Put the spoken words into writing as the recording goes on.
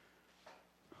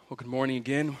Well, good morning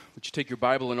again. Would you take your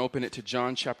Bible and open it to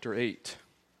John chapter 8?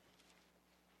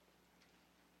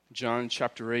 John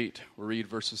chapter 8, we'll read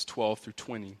verses 12 through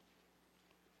 20.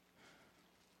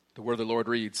 The word of the Lord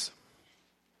reads,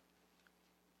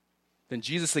 Then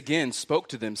Jesus again spoke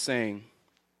to them, saying,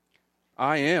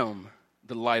 I am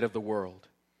the light of the world.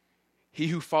 He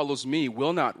who follows me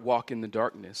will not walk in the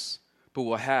darkness, but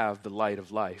will have the light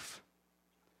of life.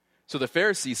 So the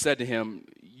Pharisees said to him,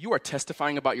 You are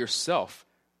testifying about yourself.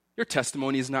 Your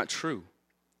testimony is not true.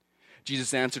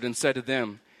 Jesus answered and said to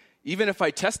them, Even if I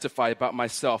testify about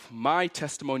myself, my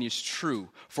testimony is true,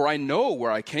 for I know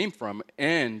where I came from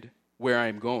and where I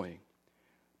am going.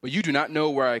 But you do not know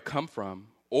where I come from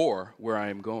or where I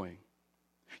am going.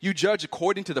 You judge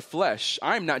according to the flesh.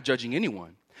 I am not judging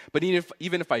anyone. But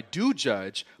even if I do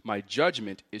judge, my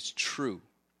judgment is true.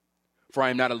 For I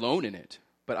am not alone in it,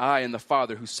 but I and the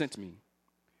Father who sent me.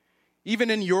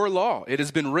 Even in your law, it has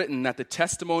been written that the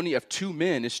testimony of two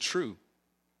men is true.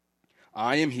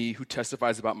 I am he who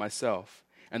testifies about myself,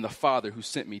 and the Father who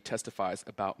sent me testifies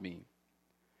about me.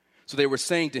 So they were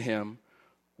saying to him,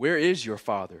 Where is your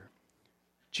Father?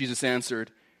 Jesus answered,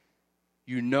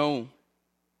 You know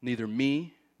neither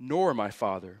me nor my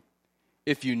Father.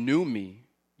 If you knew me,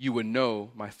 you would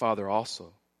know my Father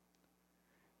also.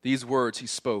 These words he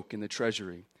spoke in the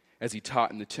treasury as he taught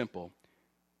in the temple,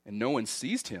 and no one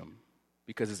seized him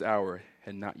because his hour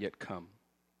had not yet come.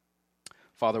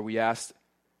 Father, we ask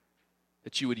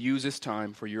that you would use this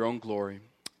time for your own glory,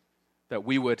 that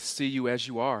we would see you as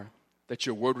you are, that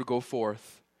your word would go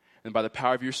forth, and by the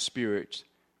power of your Spirit,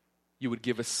 you would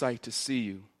give us sight to see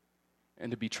you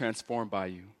and to be transformed by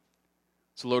you.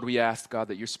 So, Lord, we ask, God,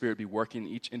 that your Spirit be working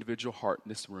in each individual heart in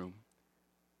this room,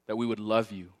 that we would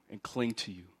love you and cling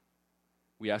to you.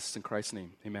 We ask this in Christ's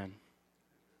name. Amen.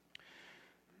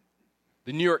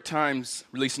 The New York Times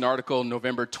released an article in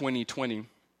November 2020,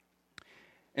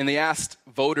 and they asked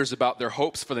voters about their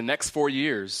hopes for the next 4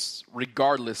 years,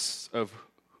 regardless of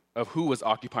who was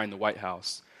occupying the White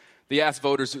House. They asked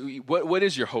voters, what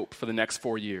is your hope for the next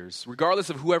 4 years,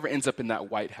 regardless of whoever ends up in that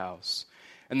White House?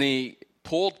 And they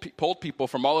polled people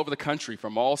from all over the country,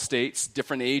 from all states,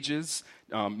 different ages,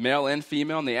 male and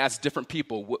female, and they asked different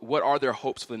people, what are their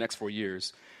hopes for the next 4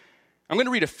 years? I'm going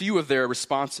to read a few of their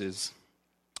responses.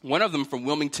 One of them from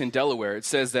Wilmington, Delaware, it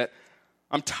says that,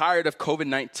 I'm tired of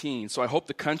COVID-19, so I hope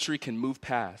the country can move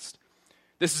past.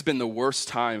 This has been the worst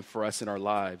time for us in our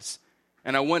lives,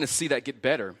 and I want to see that get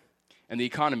better and the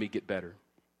economy get better.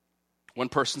 One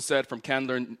person said from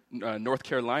Candler, North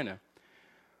Carolina,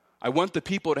 I want the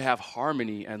people to have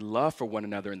harmony and love for one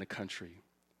another in the country.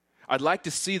 I'd like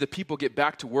to see the people get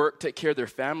back to work, take care of their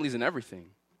families and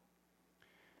everything.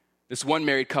 This one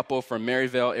married couple from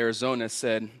Maryvale, Arizona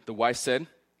the wife said,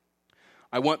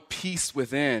 I want peace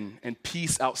within and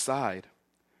peace outside.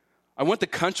 I want the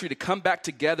country to come back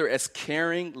together as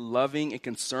caring, loving, and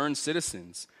concerned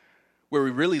citizens, where we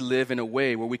really live in a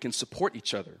way where we can support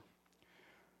each other.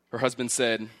 Her husband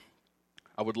said,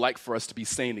 I would like for us to be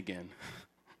sane again.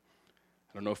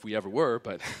 I don't know if we ever were,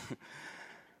 but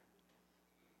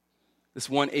this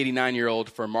one 89-year-old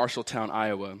from Marshalltown,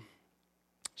 Iowa,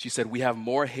 she said, we have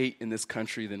more hate in this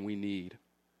country than we need.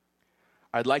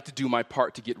 I'd like to do my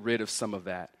part to get rid of some of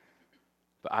that,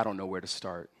 but I don't know where to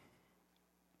start.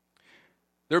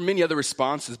 There are many other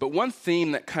responses, but one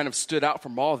theme that kind of stood out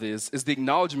from all this is the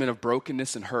acknowledgement of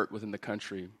brokenness and hurt within the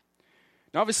country.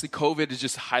 Now, obviously, COVID has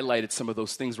just highlighted some of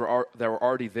those things that were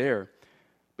already there,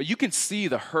 but you can see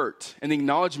the hurt and the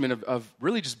acknowledgement of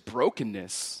really just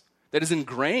brokenness that is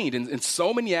ingrained in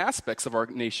so many aspects of our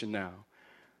nation now.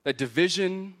 That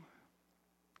division,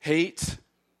 hate,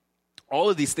 all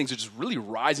of these things are just really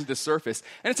rising to the surface.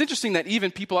 And it's interesting that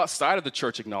even people outside of the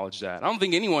church acknowledge that. I don't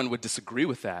think anyone would disagree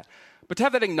with that. But to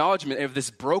have that acknowledgement of this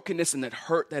brokenness and that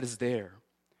hurt that is there.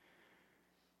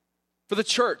 For the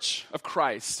church of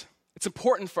Christ, it's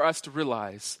important for us to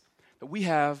realize that we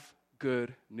have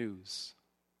good news.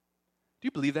 Do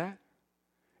you believe that?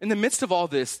 In the midst of all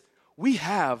this, we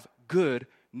have good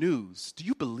news. Do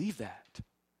you believe that?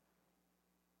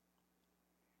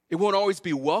 It won't always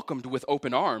be welcomed with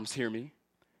open arms, hear me.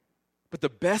 But the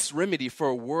best remedy for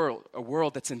a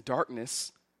world that's in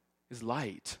darkness is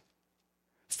light.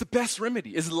 It's the best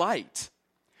remedy, is light.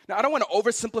 Now, I don't want to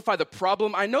oversimplify the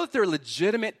problem. I know that there are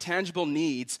legitimate, tangible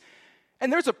needs,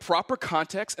 and there's a proper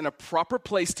context and a proper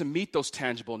place to meet those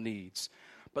tangible needs.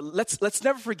 But let's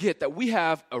never forget that we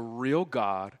have a real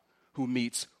God who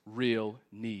meets real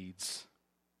needs.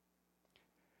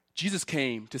 Jesus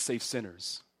came to save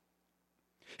sinners.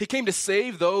 He came to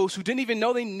save those who didn't even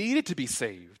know they needed to be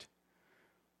saved.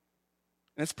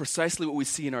 And that's precisely what we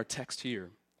see in our text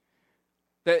here.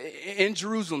 that in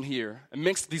Jerusalem here,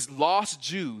 amongst these lost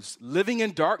Jews living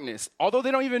in darkness, although they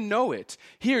don't even know it,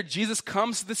 here Jesus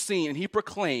comes to the scene and he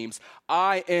proclaims,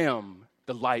 I am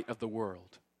the light of the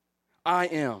world. I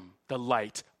am the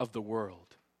light of the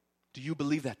world. Do you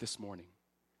believe that this morning?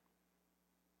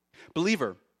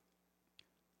 Believer,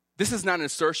 this is not an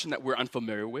assertion that we're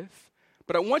unfamiliar with.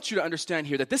 But I want you to understand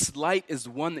here that this light is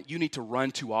one that you need to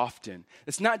run to often.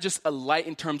 It's not just a light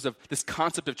in terms of this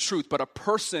concept of truth, but a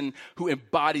person who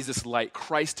embodies this light,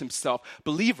 Christ himself.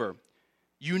 Believer,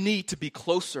 you need to be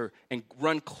closer and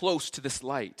run close to this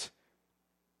light.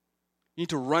 You need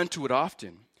to run to it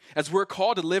often. As we're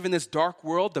called to live in this dark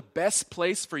world, the best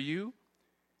place for you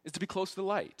is to be close to the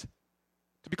light,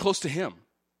 to be close to him.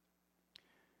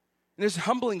 And there's a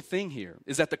humbling thing here,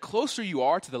 is that the closer you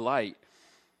are to the light,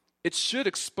 it should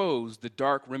expose the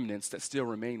dark remnants that still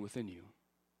remain within you.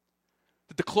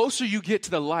 That the closer you get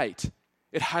to the light,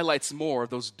 it highlights more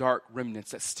of those dark remnants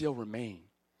that still remain.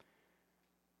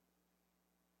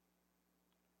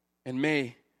 And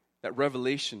may that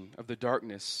revelation of the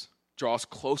darkness draw us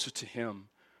closer to him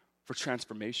for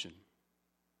transformation.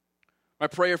 My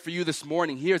prayer for you this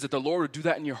morning here is that the Lord would do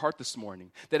that in your heart this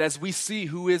morning. That as we see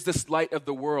who is this light of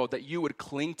the world, that you would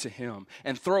cling to him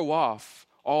and throw off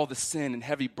all the sin and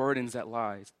heavy burdens that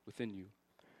lies within you.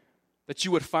 That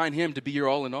you would find him to be your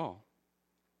all in all.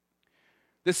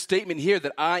 This statement here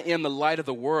that I am the light of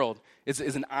the world is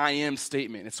an I am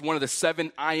statement. It's one of the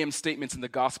 7 I am statements in the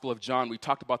Gospel of John. We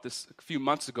talked about this a few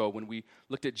months ago when we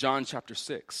looked at John chapter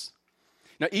 6.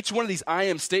 Now, each one of these I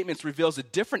am statements reveals a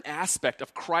different aspect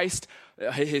of Christ,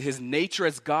 his nature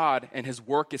as God, and his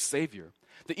work as Savior.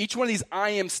 That each one of these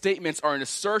I am statements are an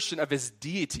assertion of his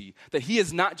deity, that he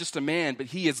is not just a man, but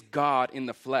he is God in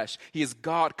the flesh. He is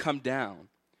God come down.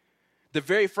 The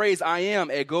very phrase I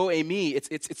am, ego eimi,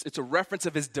 it's a reference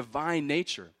of his divine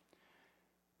nature,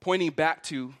 pointing back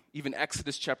to even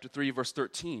Exodus chapter 3, verse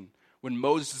 13, when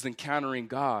Moses is encountering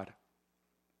God.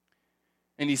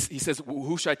 And he says,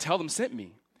 who should I tell them sent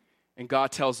me? And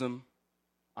God tells him,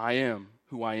 I am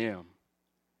who I am.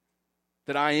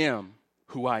 That I am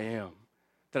who I am.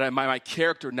 That my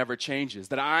character never changes.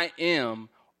 That I am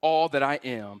all that I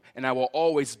am, and I will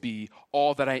always be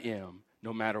all that I am,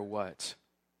 no matter what.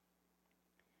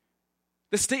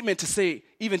 This statement to say,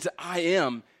 even to I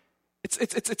am,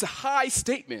 it's a high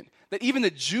statement that even the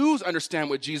Jews understand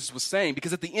what Jesus was saying,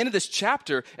 because at the end of this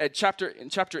chapter, in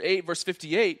chapter 8, verse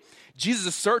 58, Jesus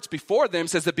asserts before them,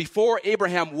 says that before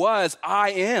Abraham was,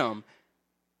 I am,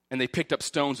 and they picked up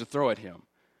stones to throw at him.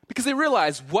 Because they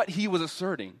realized what he was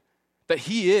asserting, that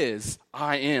he is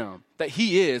I am, that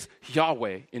he is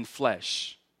Yahweh in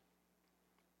flesh.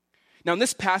 Now in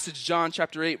this passage, John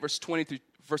chapter 8,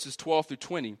 verses 12 through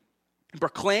 20, it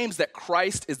proclaims that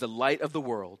Christ is the light of the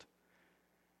world,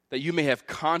 that you may have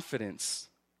confidence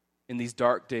in these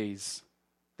dark days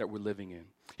that we're living in.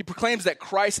 He proclaims that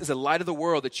Christ is the light of the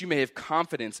world, that you may have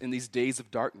confidence in these days of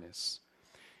darkness.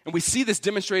 And we see this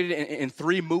demonstrated in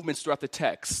 3 movements throughout the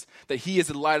text, that he is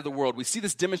the light of the world. We see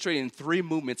this demonstrated in 3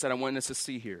 movements that I want us to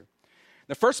see here.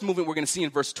 The first movement we're going to see in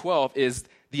verse 12 is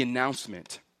the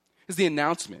announcement. It's the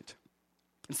announcement.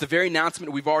 It's the very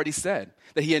announcement we've already said,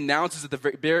 that he announces at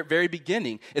the very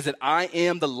beginning, is that I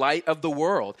am the light of the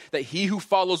world, that he who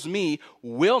follows me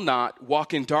will not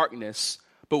walk in darkness,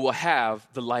 but will have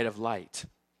the light of light,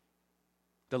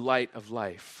 the light of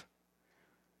life.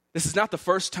 This is not the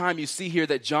first time you see here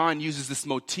that John uses this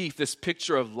motif, this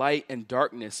picture of light and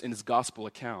darkness in his gospel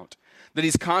account, that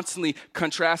he's constantly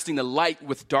contrasting the light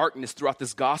with darkness throughout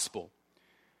this gospel.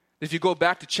 If you go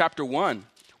back to chapter 1,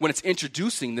 when it's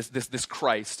introducing this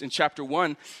Christ, in chapter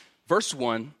 1, verse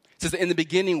 1, it says that in the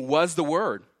beginning was the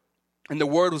Word, and the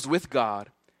Word was with God,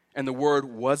 and the Word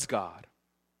was God.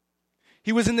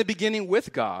 He was in the beginning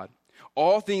with God.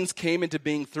 All things came into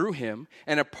being through him,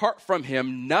 and apart from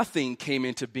him, nothing came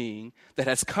into being that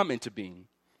has come into being.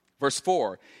 Verse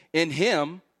 4, in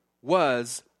him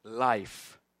was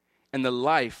life, and the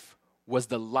life was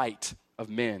the light of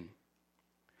men.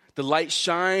 The light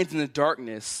shines in the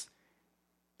darkness,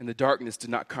 and the darkness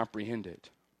did not comprehend it.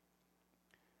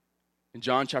 In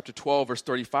John chapter 12, verse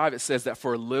 35, it says that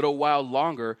for a little while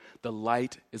longer, the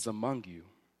light is among you.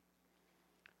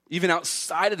 Even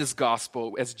outside of this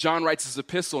gospel, as John writes his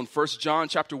epistle in 1 John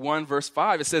chapter 1, verse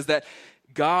 5, it says that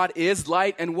God is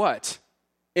light and what?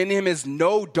 In him is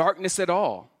no darkness at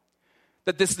all.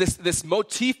 That this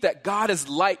motif that God is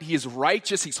light, he is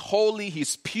righteous, he's holy,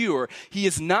 he's pure, he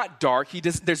is not dark,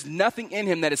 there's nothing in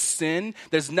him that is sin,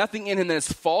 there's nothing in him that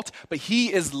is fault, but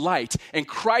he is light. And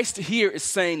Christ here is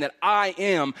saying that I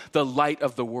am the light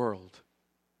of the world.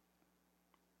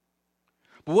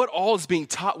 But what all is being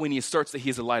taught when he asserts that he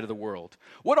is the light of the world?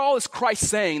 What all is Christ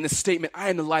saying in this statement, I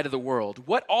am the light of the world?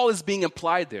 What all is being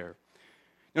implied there?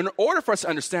 Now, in order for us to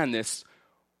understand this,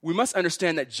 we must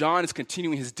understand that John is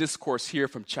continuing his discourse here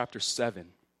from chapter 7,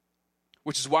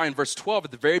 which is why in verse 12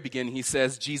 at the very beginning he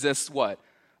says, Jesus, what?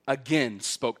 Again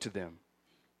spoke to them.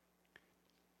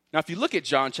 Now, if you look at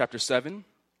John chapter 7,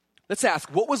 let's ask,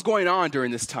 what was going on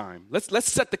during this time?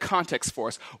 Let's set the context for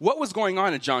us. What was going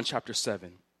on in John chapter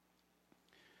 7?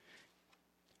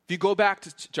 If you go back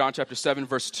to John chapter 7,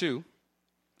 verse 2,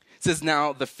 it says,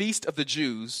 now the feast of the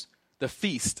Jews, the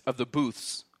feast of the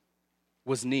booths,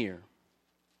 was near.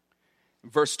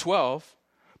 Verse 12,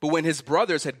 but when his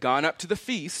brothers had gone up to the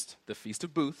feast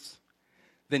of booths,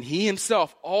 then he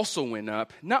himself also went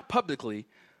up, not publicly,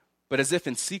 but as if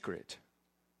in secret.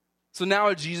 So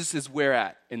now Jesus is where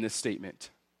at in this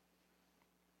statement?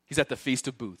 He's at the Feast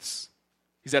of Booths.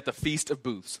 He's at the Feast of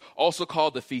Booths, also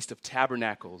called the Feast of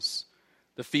Tabernacles,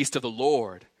 the Feast of the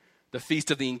Lord, the Feast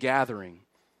of the Ingathering,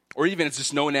 or even it's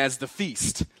just known as the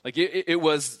Feast. Like it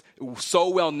was so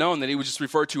well known that he was just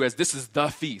referred to as this is the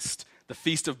feast, the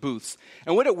Feast of Booths.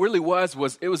 And what it really was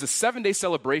it was a 7-day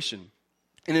celebration.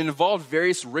 And it involved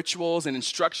various rituals and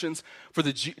instructions for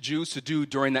the Jews to do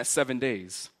during that 7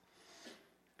 days.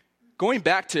 Going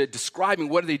back to describing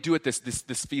what do they do at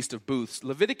this Feast of Booths,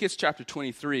 Leviticus chapter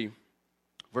 23,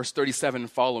 verse 37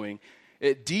 and following,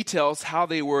 it details how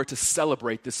they were to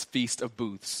celebrate this Feast of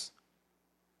Booths.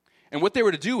 And what they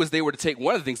were to do was they were to take,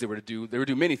 one of the things they were to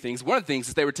do many things. One of the things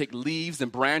is they would take leaves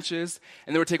and branches,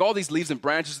 and they would take all these leaves and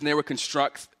branches, and they would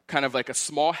construct kind of like a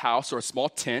small house or a small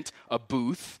tent, a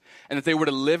booth, and that they were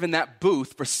to live in that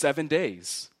booth for 7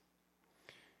 days.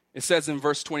 It says in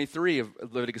verse 43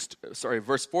 of Leviticus,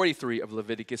 verse 43 of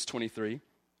Leviticus 23,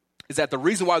 is that the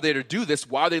reason why they to do this,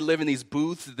 why they live in these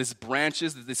booths, these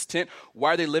branches, this tent,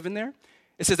 why are they living there?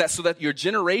 It says that so that your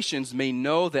generations may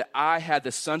know that I had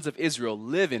the sons of Israel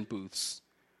live in booths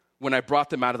when I brought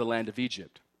them out of the land of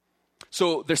Egypt.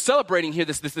 So they're celebrating here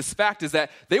this fact is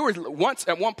that they were once,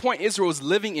 at one point, Israel was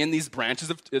living in these branches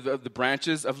the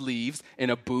branches of leaves in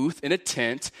a booth, in a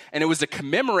tent, and it was to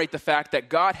commemorate the fact that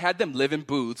God had them live in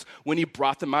booths when he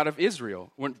brought them out of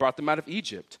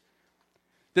Egypt.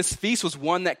 This feast was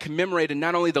one that commemorated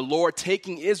not only the Lord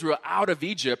taking Israel out of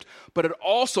Egypt, but it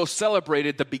also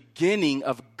celebrated the beginning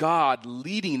of God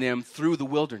leading them through the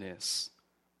wilderness.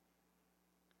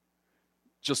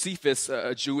 Josephus,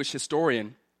 a Jewish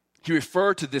historian, he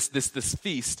referred to this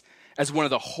feast as one of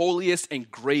the holiest and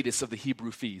greatest of the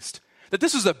Hebrew feast. That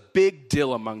this was a big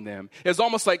deal among them. It was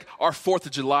almost like our 4th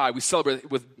of July. We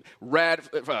celebrate with rad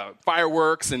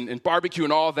fireworks and barbecue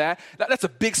and all that. That's a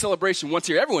big celebration once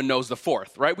a year. Everyone knows the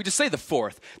 4th, right? We just say the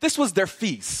 4th. This was their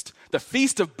feast, the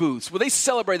Feast of Booths, where they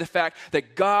celebrate the fact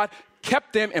that God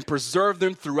kept them and preserved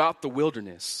them throughout the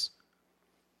wilderness.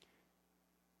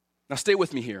 Now stay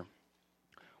with me here.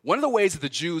 One of the ways that the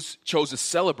Jews chose to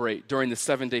celebrate during the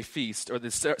 7-day feast, or the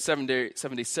 7-day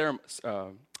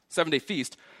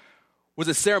feast, was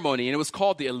a ceremony, and it was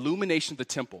called the illumination of the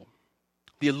temple.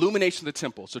 The illumination of the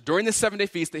temple. So during the 7-day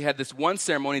feast, they had this one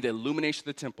ceremony, the illumination of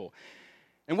the temple.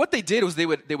 And what they did was they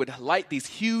would light these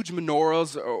huge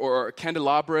menorahs or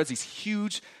candelabras, these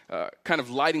huge kind of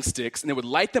lighting sticks, and they would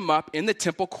light them up in the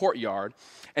temple courtyard.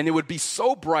 And it would be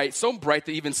so bright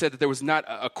they even said that there was not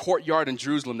a courtyard in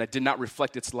Jerusalem that did not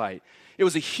reflect its light. It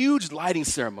was a huge lighting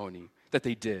ceremony that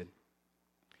they did.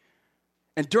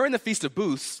 And during the Feast of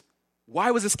Booths,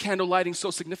 why was this candle lighting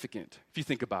so significant, if you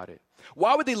think about it?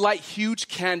 Why would they light huge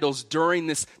candles during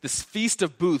this Feast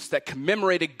of Booths that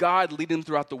commemorated God leading them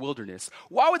throughout the wilderness?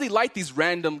 Why would they light these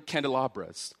random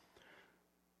candelabras?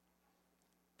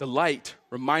 The light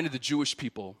reminded the Jewish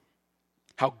people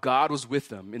how God was with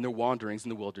them in their wanderings in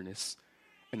the wilderness,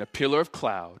 in a pillar of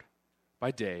cloud by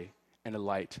day and a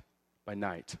light by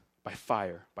night, by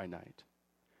fire by night.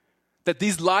 That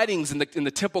these lightings in the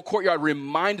temple courtyard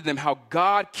reminded them how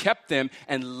God kept them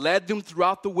and led them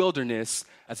throughout the wilderness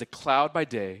as a cloud by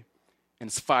day and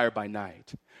as fire by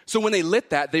night. So when they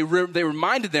lit that, they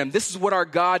reminded them, this is what our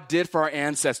God did for our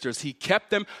ancestors. He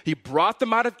kept them, he brought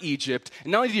them out of Egypt,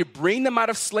 and not only did he bring them out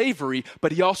of slavery,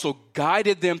 but he also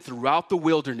guided them throughout the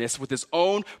wilderness with his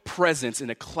own presence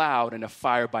in a cloud and a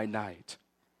fire by night.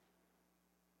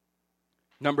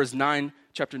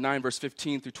 Chapter 9, verse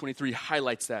 15 through 23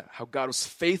 highlights that, how God was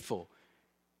faithful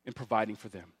in providing for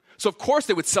them. So of course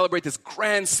they would celebrate this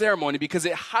grand ceremony because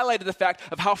it highlighted the fact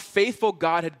of how faithful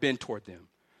God had been toward them.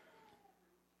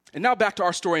 And now back to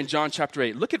our story in John chapter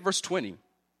 8. Look at verse 20.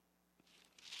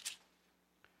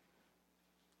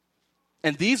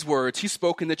 And these words he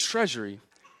spoke in the treasury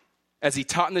as he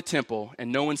taught in the temple,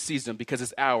 and no one seized him because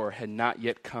his hour had not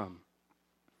yet come.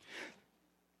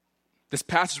 This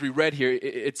passage we read here,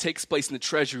 it takes place in the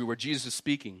treasury where Jesus is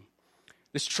speaking.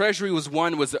 This treasury was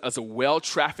a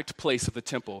well-trafficked place of the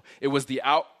temple. It was the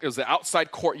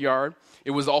outside courtyard.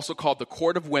 It was also called the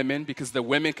court of women because the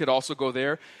women could also go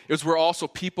there. It was where also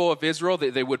people of Israel,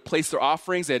 they would place their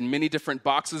offerings. They had many different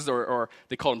boxes or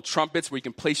they called them trumpets where you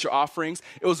can place your offerings.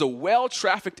 It was a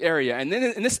well-trafficked area. And then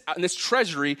in this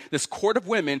treasury, this court of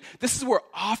women, this is where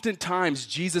oftentimes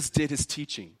Jesus did his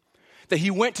teaching. That he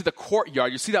went to the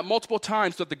courtyard. You see that multiple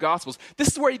times throughout the Gospels. This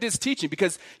is where he did his teaching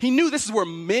because he knew this is where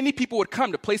many people would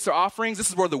come to place their offerings. This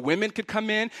is where the women could come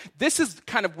in. This is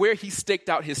kind of where he staked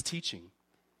out his teaching.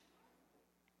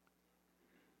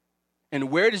 And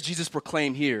where does Jesus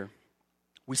proclaim here?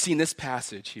 We see in this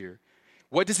passage here.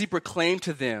 What does he proclaim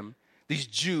to them, these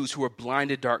Jews who are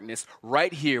blind in darkness,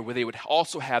 right here where they would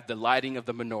also have the lighting of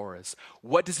the menorahs?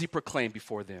 What does he proclaim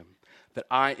before them? That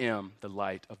I am the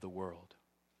light of the world.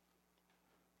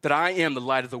 That I am the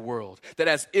light of the world. That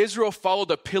as Israel followed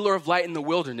the pillar of light in the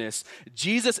wilderness,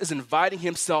 Jesus is inviting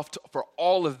himself for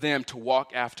all of them to walk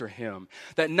after him.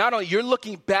 That not only you're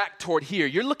looking back toward here,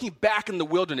 you're looking back in the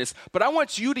wilderness, but I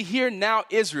want you to hear now,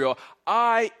 Israel,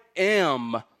 I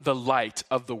am the light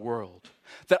of the world.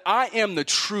 That I am the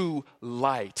true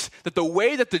light. That the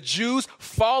way that the Jews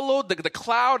followed the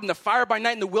cloud and the fire by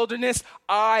night in the wilderness,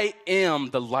 I am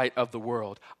the light of the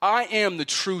world. I am the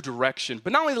true direction.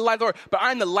 But not only the light of the Lord, but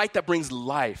I am the light that brings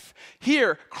life.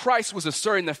 Here, Christ was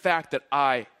asserting the fact that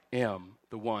I am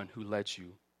the one who led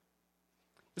you.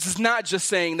 This is not just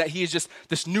saying that he is just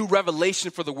this new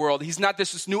revelation for the world. He's not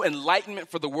this new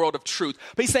enlightenment for the world of truth.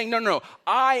 But he's saying, no,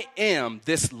 I am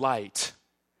this light.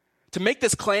 To make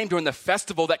this claim during the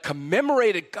festival that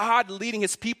commemorated God leading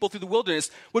his people through the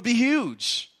wilderness would be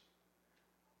huge.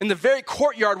 In the very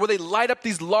courtyard where they light up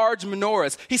these large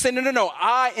menorahs, he said, no,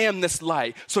 I am this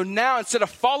light. So now instead of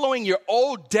following your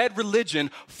old dead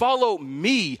religion, follow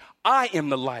me. I am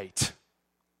the light.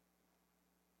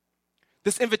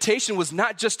 This invitation was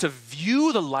not just to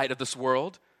view the light of this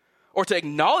world or to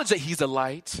acknowledge that he's a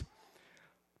light,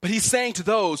 but he's saying to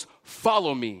those,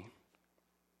 follow me.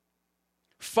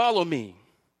 Follow me.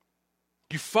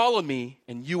 You follow me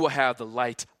and you will have the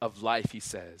light of life, he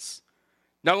says.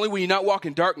 Not only will you not walk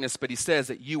in darkness, but he says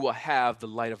that you will have the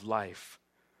light of life.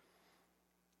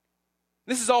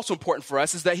 This is also important for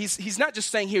us, is that he's not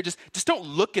just saying here, just don't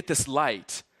look at this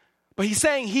light. But he's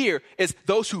saying here is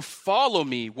those who follow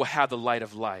me will have the light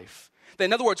of life. That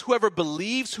in other words, whoever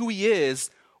believes who he is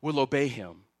will obey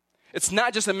him. It's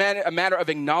not just a matter of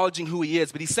acknowledging who he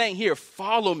is, but he's saying here,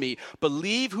 follow me,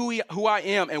 believe who I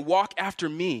am, and walk after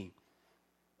me.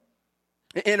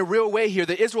 In a real way here,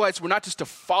 the Israelites were not just to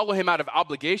follow him out of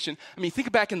obligation. I mean,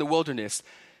 think back in the wilderness.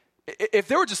 If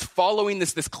they were just following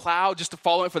this cloud, just to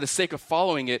follow it for the sake of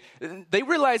following it, they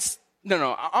realized,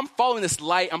 no, I'm following this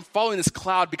light, I'm following this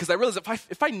cloud because I realize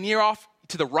if I near off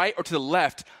to the right or to the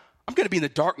left, I'm going to be in the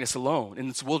darkness alone in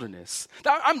this wilderness.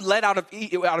 I'm led out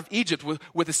of Egypt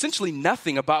with essentially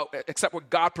nothing except what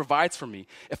God provides for me.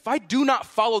 If I do not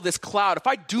follow this cloud, if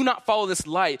I do not follow this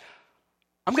light,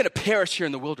 I'm going to perish here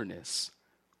in the wilderness.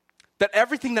 That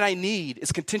everything that I need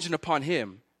is contingent upon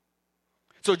him.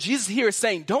 So Jesus here is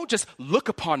saying, don't just look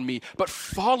upon me, but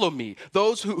follow me.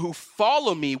 Those who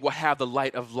follow me will have the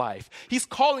light of life. He's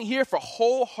calling here for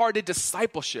wholehearted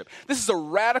discipleship. This is a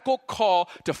radical call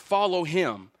to follow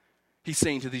him. He's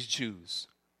saying to these Jews,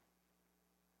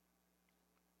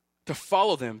 to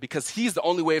follow them because he's the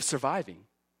only way of surviving.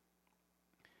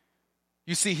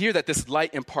 You see here that this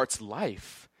light imparts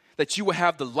life, that you will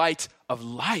have the light of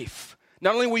life.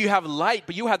 Not only will you have light,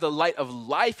 but you have the light of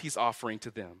life he's offering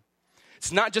to them.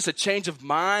 It's not just a change of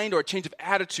mind or a change of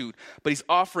attitude, but he's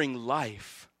offering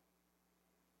life.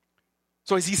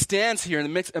 So as he stands here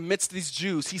amidst these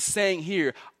Jews, he's saying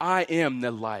here, I am the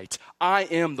light. I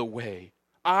am the way.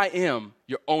 I am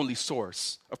your only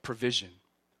source of provision.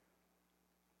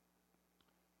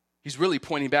 He's really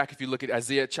pointing back, if you look at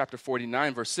Isaiah chapter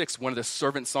 49, verse 6, one of the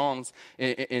servant songs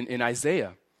in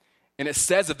Isaiah. And it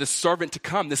says of this servant to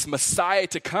come, this Messiah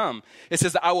to come, it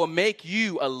says, I will make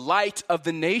you a light of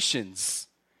the nations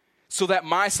so that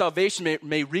my salvation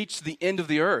may reach the end of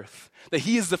the earth. That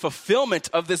he is the fulfillment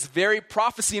of this very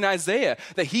prophecy in Isaiah,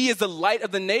 that he is the light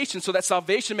of the nation so that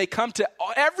salvation may come to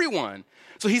everyone.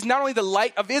 So he's not only the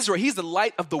light of Israel, he's the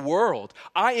light of the world.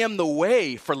 I am the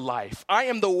way for life. I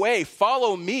am the way.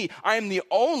 Follow me. I am the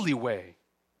only way.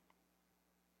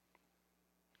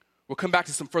 We'll come back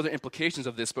to some further implications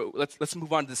of this, but let's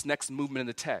move on to this next movement in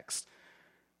the text.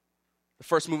 The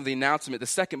first movement, the announcement. The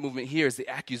second movement here is the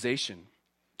accusation.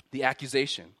 The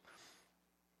accusation.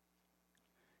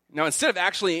 Now, instead of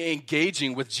actually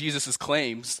engaging with Jesus'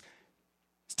 claims,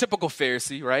 typical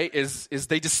Pharisee, right, is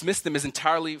they dismiss them as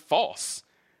entirely false.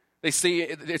 They say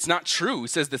it's not true. It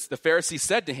says this, the Pharisee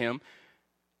said to him,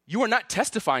 "You are not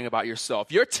testifying about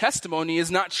yourself. Your testimony is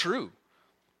not true."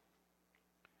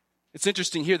 It's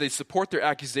interesting here, they support their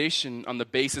accusation on the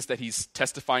basis that he's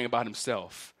testifying about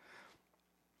himself.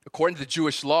 According to the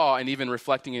Jewish law, and even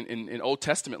reflecting in Old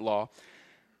Testament law,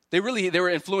 they were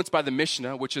influenced by the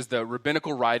Mishnah, which is the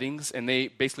rabbinical writings, and they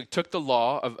basically took the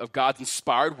law of God's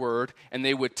inspired word, and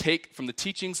they would take from the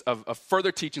teachings of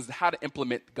further teachings how to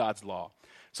implement God's law.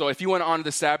 So if you want to honor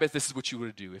the Sabbath, this is what you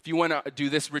would do. If you want to do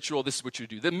this ritual, this is what you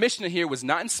do. The Mishnah here was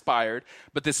not inspired,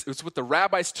 but this was what the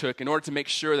rabbis took in order to make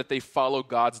sure that they follow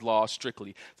God's law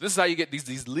strictly. So this is how you get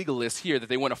these legalists here, that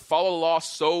they want to follow the law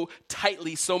so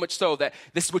tightly, so much so that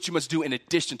this is what you must do in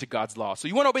addition to God's law. So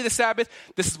you want to obey the Sabbath,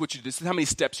 this is what you do. This is how many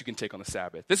steps you can take on the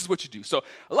Sabbath. This is what you do. So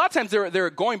a lot of times they're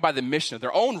going by the Mishnah,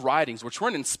 their own writings, which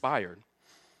weren't inspired.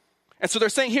 And so they're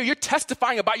saying here, you're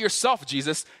testifying about yourself,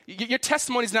 Jesus. Your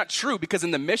testimony is not true, because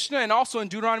in the Mishnah and also in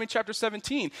Deuteronomy chapter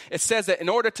 17, it says that in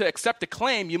order to accept a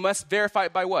claim, you must verify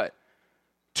it by what?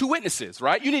 2 witnesses,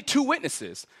 right? You need 2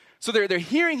 witnesses. So they're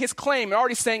hearing his claim and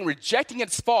already saying, rejecting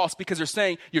it's false, because they're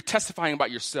saying you're testifying about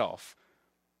yourself.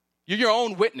 You're your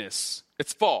own witness.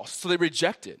 It's false. So they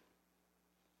reject it.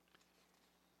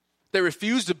 They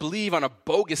refuse to believe on a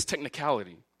bogus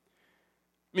technicality.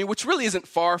 I mean, which really isn't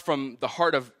far from the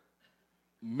heart of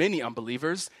many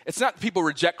unbelievers. It's not that people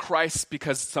reject Christ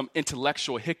because some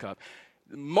intellectual hiccup.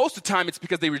 Most of the time it's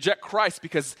because they reject Christ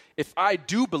because if I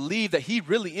do believe that he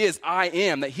really is I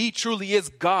am, that he truly is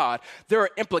God, there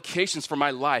are implications for my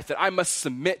life that I must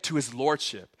submit to his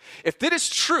lordship. If that is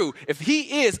true, if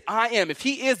he is I am, if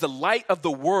he is the light of the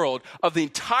world, of the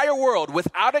entire world,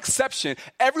 without exception,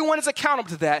 everyone is accountable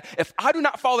to that. If I do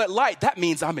not follow that light, that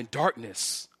means I'm in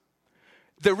darkness.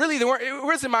 It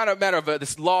wasn't a matter of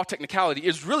this law technicality.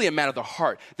 It's really a matter of the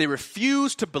heart. They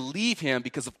refused to believe him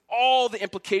because of all the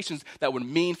implications that would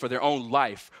mean for their own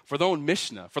life, for their own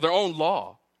Mishnah, for their own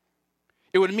law.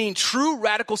 It would mean true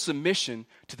radical submission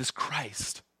to this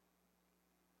Christ.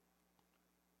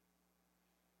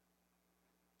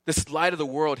 This light of the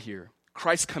world here.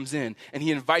 Christ comes in and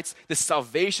he invites this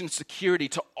salvation security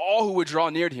to all who would draw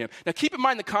near to him. Now keep in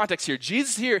mind the context here.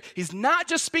 Jesus here, he's not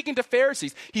just speaking to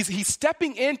Pharisees. He's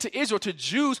stepping into Israel, to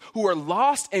Jews who are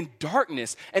lost in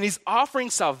darkness. And he's offering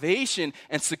salvation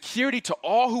and security to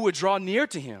all who would draw near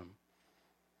to him.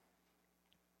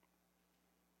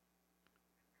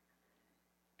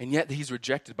 And yet he's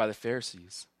rejected by the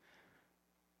Pharisees,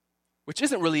 which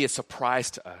isn't really a surprise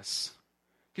to us.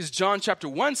 Because John chapter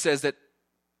 1 says that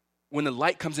when the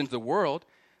light comes into the world,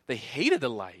 they hated the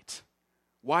light.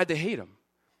 Why'd they hate him?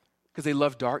 Because they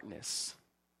love darkness.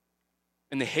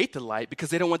 And they hate the light because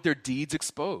they don't want their deeds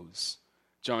exposed.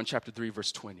 John chapter 3,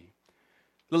 verse 20.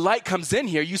 The light comes in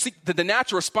here. You see, the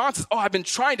natural response is, I've been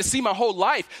trying to see my whole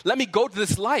life. Let me go to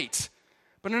this light.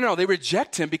 But no, they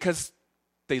reject him because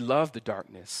they love the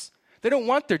darkness. They don't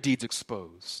want their deeds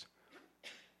exposed.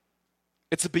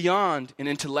 It's beyond an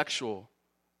intellectual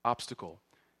obstacle.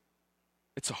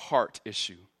 It's a heart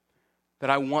issue that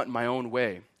I want my own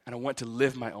way, and I want to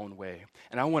live my own way,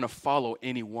 and I want to follow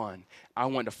anyone. I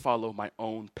want to follow my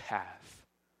own path.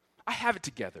 I have it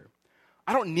together.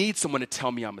 I don't need someone to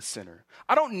tell me I'm a sinner.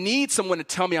 I don't need someone to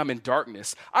tell me I'm in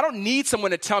darkness. I don't need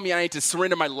someone to tell me I need to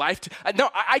surrender my life to.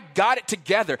 I got it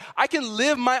together. I can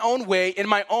live my own way in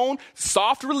my own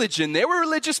soft religion. They were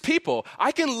religious people.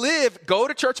 I can go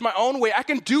to church my own way. I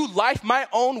can do life my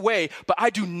own way, but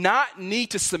I do not need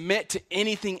to submit to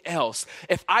anything else.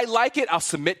 If I like it, I'll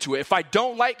submit to it. If I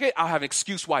don't like it, I'll have an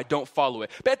excuse why I don't follow it.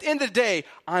 But at the end of the day,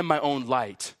 I'm my own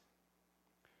light.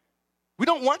 We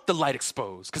don't want the light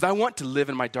exposed because I want to live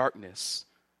in my darkness.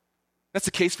 That's the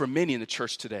case for many in the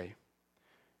church today.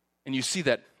 And you see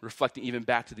that reflecting even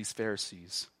back to these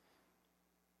Pharisees.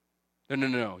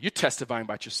 No. You're testifying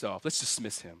about yourself. Let's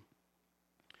dismiss him.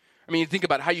 I mean, think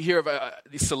about how you hear of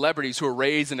these celebrities who are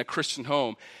raised in a Christian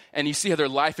home, and you see how their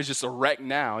life is just a wreck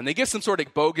now. And they give some sort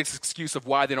of bogus excuse of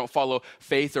why they don't follow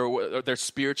faith or they're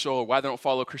spiritual or why they don't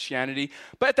follow Christianity.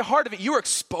 But at the heart of it, you are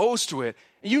exposed to it,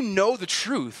 and you know the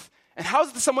truth. And how is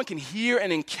it that someone can hear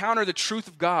and encounter the truth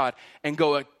of God and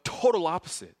go a total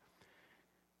opposite?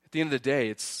 At the end of the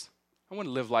day, I want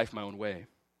to live life my own way.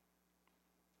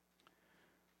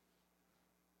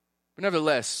 But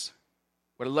nevertheless,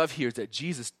 what I love here is that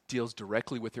Jesus deals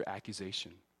directly with their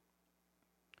accusation.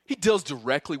 He deals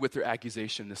directly with their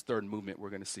accusation in this third movement we're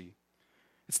going to see.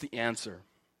 It's the answer.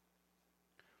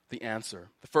 The answer.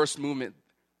 The first movement,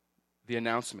 the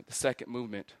announcement. The second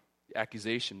movement, the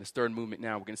accusation. This third movement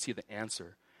now, we're going to see the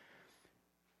answer.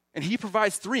 And he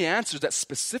provides three answers that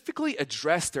specifically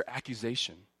address their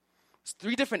accusation. It's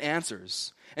three different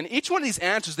answers. And each one of these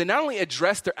answers, they not only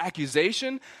address their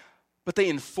accusation, but they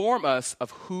inform us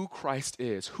of who Christ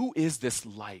is. Who is this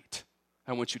light?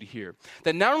 I want you to hear.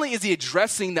 That not only is he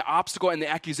addressing the obstacle and the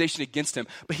accusation against him,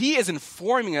 but he is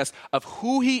informing us of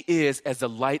who he is as the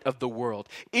light of the world.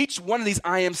 Each one of these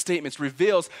I am statements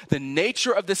reveals the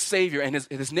nature of this Savior and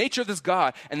his nature of this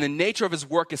God and the nature of his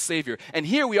work as Savior. And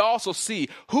here we also see,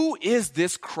 who is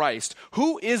this Christ?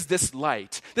 Who is this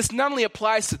light? This not only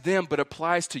applies to them, but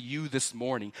applies to you this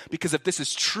morning. Because if this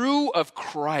is true of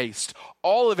Christ,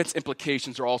 all of its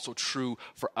implications are also true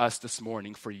for us this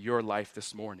morning, for your life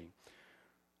this morning.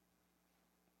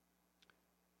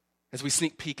 As we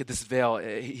sneak peek at this veil,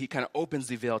 he kind of opens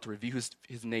the veil to review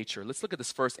his nature. Let's look at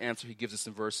this first answer he gives us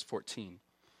in verse 14.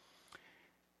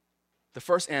 The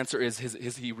first answer is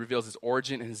he reveals his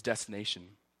origin and his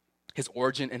destination. His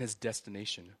origin and his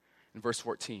destination. In verse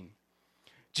 14,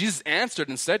 Jesus answered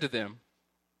and said to them,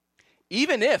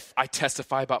 "Even if I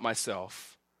testify about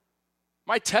myself,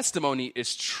 my testimony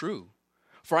is true.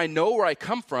 For I know where I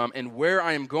come from and where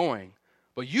I am going,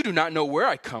 but you do not know where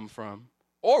I come from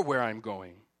or where I am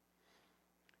going."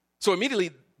 So immediately,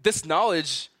 this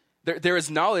knowledge, there is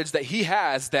knowledge that he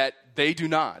has that they do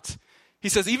not. He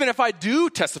says, even if I do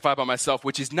testify about myself,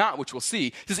 which he's not, which we'll see,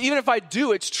 he says, even if I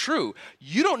do, it's true.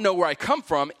 You don't know where I come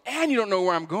from, and you don't know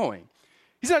where I'm going.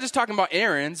 He's not just talking about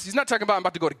errands. He's not talking about I'm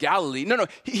about to go to Galilee. No.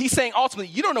 He's saying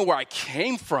ultimately, you don't know where I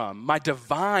came from, my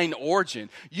divine origin.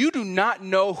 You do not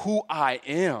know who I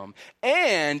am.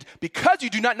 And because you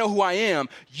do not know who I am,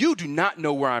 you do not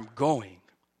know where I'm going.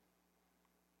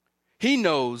 He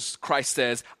knows, Christ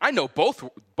says, I know both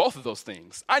of those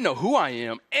things. I know who I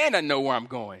am and I know where I'm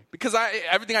going because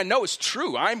everything I know is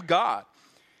true. I'm God.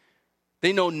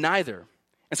 They know neither.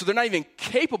 And so they're not even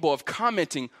capable of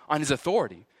commenting on his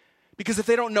authority because if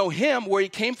they don't know him, where he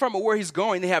came from or where he's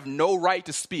going, they have no right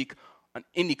to speak on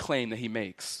any claim that he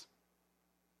makes.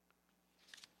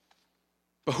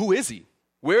 But who is he?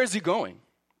 Where is he going?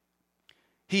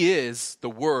 He is the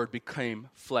Word became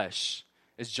flesh.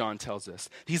 As John tells us.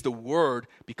 He's the Word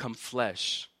become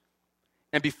flesh.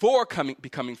 And before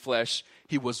becoming flesh,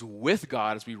 he was with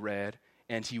God, as we read,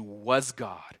 and he was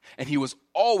God. And he was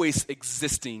always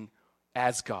existing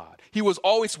as God. He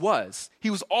always was.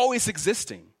 He was always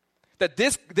existing. That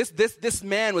this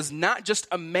man was not just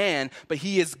a man, but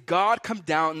he is God come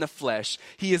down in the flesh.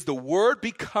 He is the Word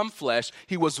become flesh.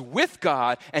 He was with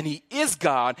God, and he is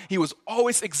God. He was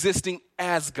always existing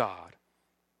as God.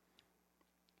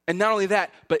 And not only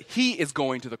that, but he is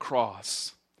going to the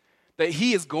cross. That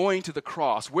he is going to the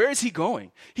cross. Where is he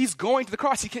going? He's going to the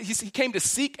cross. He came to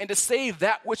seek and to save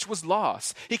that which was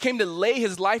lost. He came to lay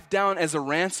his life down as a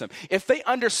ransom. If they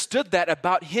understood that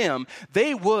about him,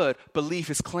 they would believe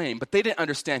his claim. But they didn't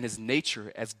understand his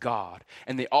nature as God.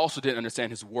 And they also didn't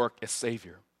understand his work as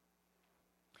Savior.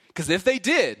 Because if they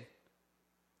did,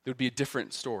 there would be a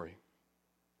different story.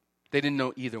 They didn't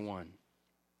know either one.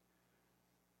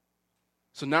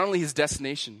 So not only his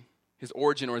destination, his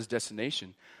origin or his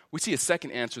destination, we see a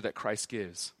second answer that Christ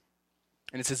gives.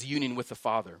 And it's his union with the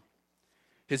Father.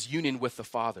 His union with the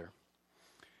Father.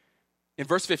 In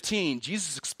verse 15,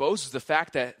 Jesus exposes the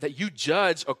fact that you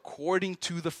judge according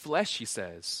to the flesh, he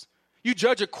says. You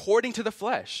judge according to the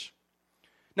flesh.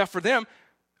 Now for them,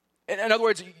 in other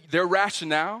words, their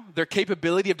rationale, their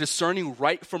capability of discerning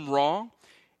right from wrong,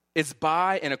 is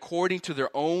by and according to their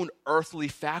own earthly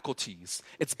faculties.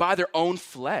 It's by their own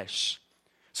flesh.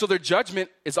 So their judgment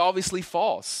is obviously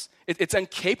false. It's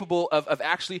incapable of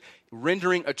actually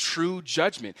rendering a true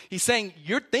judgment. He's saying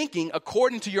you're thinking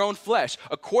according to your own flesh,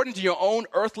 according to your own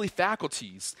earthly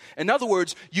faculties. In other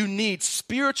words, you need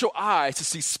spiritual eyes to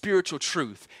see spiritual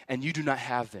truth, and you do not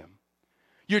have them.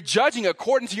 You're judging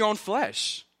according to your own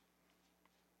flesh.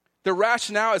 Their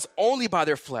rationale is only by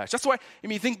their flesh. That's why,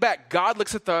 you think back, God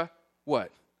looks at the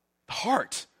what? The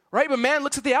heart, right? But man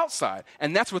looks at the outside.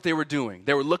 And that's what they were doing.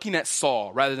 They were looking at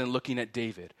Saul rather than looking at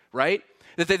David, right?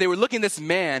 That they were looking at this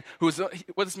man what does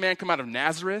this man come out of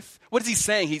Nazareth? What is he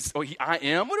saying? I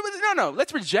am? No,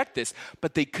 let's reject this.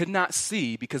 But they could not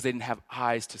see because they didn't have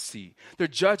eyes to see. They're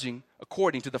judging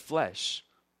according to the flesh.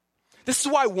 This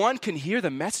is why one can hear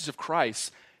the message of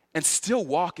Christ and still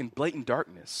walk in blatant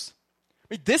darkness.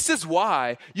 This is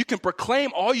why you can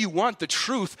proclaim all you want the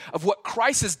truth of what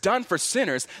Christ has done for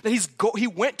sinners, that he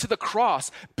went to the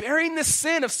cross, bearing the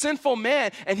sin of sinful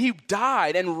man, and he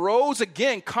died and rose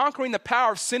again, conquering the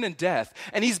power of sin and death.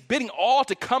 And he's bidding all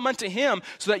to come unto him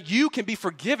so that you can be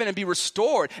forgiven and be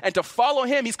restored and to follow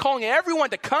him. He's calling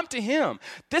everyone to come to him.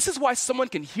 This is why someone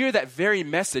can hear that very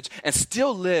message and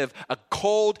still live a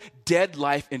cold, dead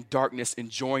life in darkness,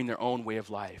 enjoying their own way of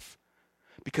life,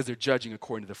 because they're judging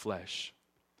according to the flesh.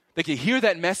 They can hear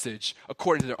that message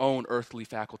according to their own earthly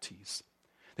faculties.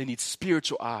 They need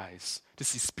spiritual eyes to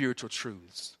see spiritual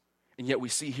truths. And yet we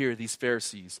see here these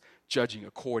Pharisees judging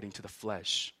according to the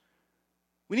flesh.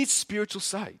 We need spiritual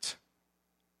sight.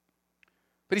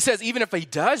 But he says even if he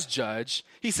does judge,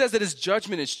 he says that his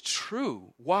judgment is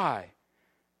true. Why?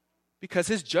 Because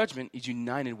his judgment is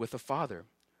united with the Father.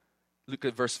 Look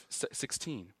at verse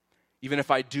 16. Even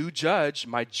if I do judge,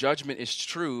 my judgment is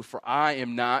true, for I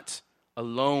am not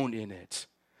alone in it,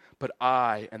 but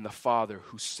I and the Father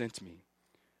who sent me.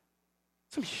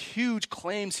 Some huge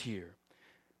claims here.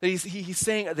 That he's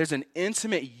saying there's an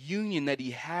intimate union that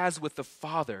he has with the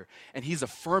Father, and he's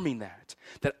affirming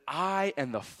that I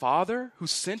and the Father who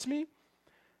sent me,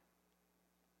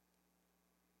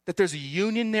 that there's a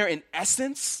union there in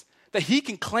essence, that he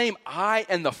can claim I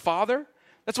and the Father.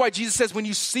 That's why Jesus says, when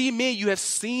you see me, you have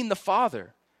seen the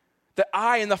Father. That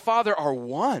I and the Father are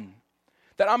one.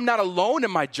 That I'm not alone in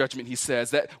my judgment, he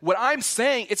says. That what I'm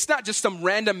saying, it's not just some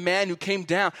random man who came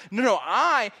down. No,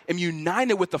 I am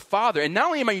united with the Father. And not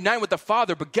only am I united with the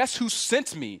Father, but guess who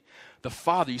sent me? The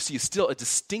Father. You see, is still a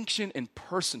distinction in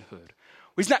personhood.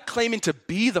 He's not claiming to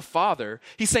be the Father.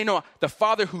 He's saying, no, the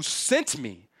Father who sent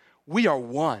me, we are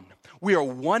one. We are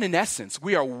one in essence.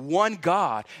 We are one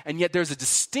God. And yet there's a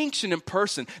distinction in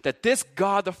person that this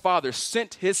God the Father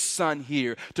sent his Son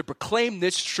here to proclaim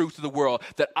this truth to the world,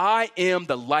 that I am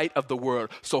the light of the world.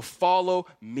 So follow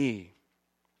me.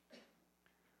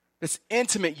 This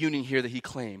intimate union here that he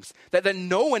claims, that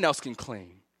no one else can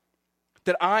claim.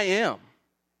 That I am,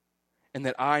 and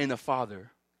that I and the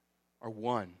Father are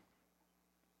one.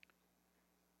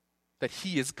 That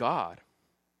he is God.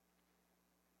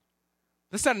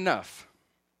 That's not enough.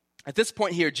 At this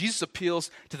point here, Jesus appeals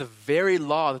to the very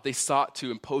law that they sought to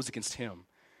impose against him.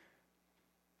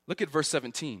 Look at verse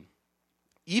 17.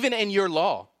 Even in your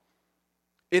law,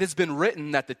 it has been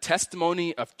written that the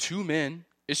testimony of two men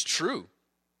is true.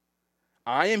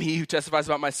 I am he who testifies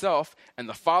about myself, and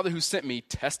the Father who sent me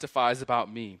testifies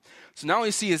about me. So not only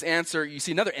you see his answer, you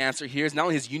see another answer here is not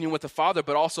only his union with the Father,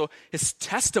 but also his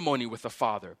testimony with the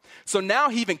Father. So now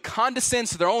he even condescends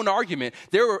to their own argument.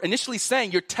 They were initially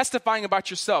saying, you're testifying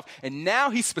about yourself. And now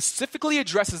he specifically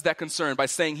addresses that concern by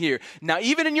saying here, now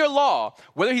even in your law,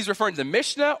 whether he's referring to the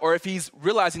Mishnah or if he's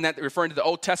realizing that they're referring to the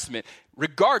Old Testament,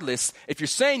 regardless, if you're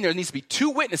saying there needs to be two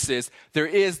witnesses, there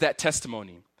is that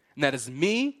testimony. And that is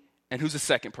me. And who's the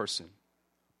second person?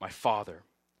 My Father.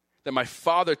 That my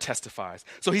Father testifies.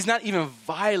 So he's not even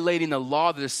violating the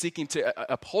law that they're seeking to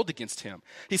uphold against him.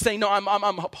 He's saying, no, I'm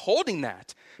upholding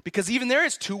that. Because even there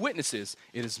is two witnesses.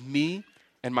 It is me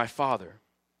and my Father.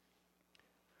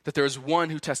 That there is one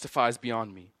who testifies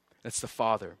beyond me. That's the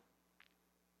Father.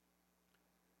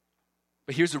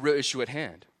 But here's the real issue at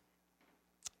hand.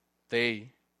 They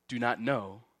do not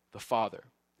know the Father.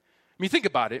 I mean, think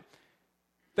about it.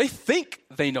 They think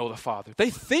they know the Father. They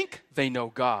think they know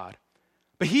God.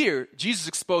 But here, Jesus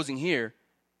exposing here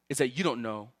is that you don't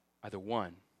know either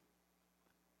one.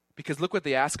 Because look what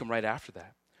they ask him right after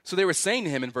that. So they were saying to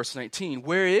him in verse 19,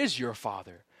 where is your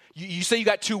Father? You say you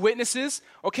got two witnesses?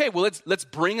 Okay, well, let's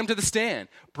bring them to the stand.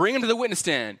 Bring them to the witness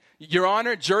stand. Your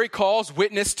Honor, jury calls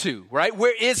witness two, right?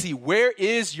 Where is he? Where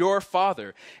is your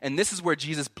Father? And this is where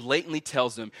Jesus blatantly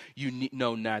tells them, you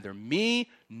know neither me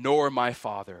nor my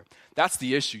Father. That's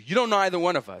the issue. You don't know either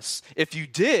one of us. If you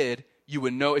did, you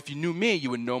would know. If you knew me, you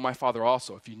would know my Father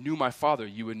also. If you knew my Father,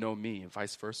 you would know me, and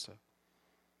vice versa.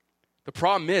 The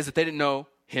problem is that they didn't know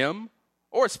him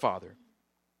or his Father.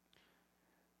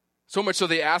 So much so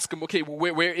they ask him, okay,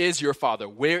 well, where is your Father?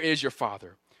 Where is your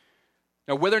Father?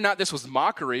 Now, whether or not this was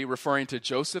mockery, referring to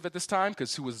Joseph at this time,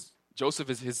 because Joseph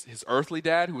is his earthly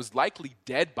dad, who was likely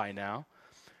dead by now.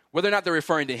 Whether or not they're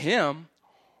referring to him,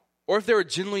 or if they were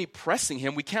genuinely pressing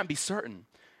him, we can't be certain.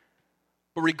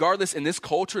 But regardless, in this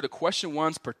culture, to question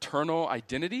one's paternal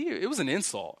identity, it was an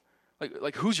insult.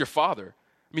 Like who's your father?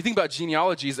 I mean, think about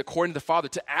genealogies according to the Father.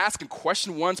 To ask and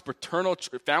question one's paternal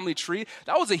family tree,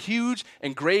 that was a huge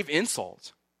and grave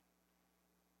insult.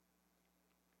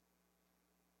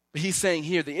 But he's saying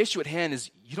here, the issue at hand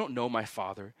is you don't know my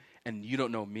Father and you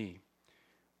don't know me.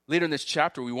 Later in this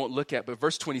chapter, we won't look at, but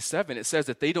verse 27, it says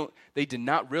that they did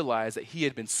not realize that he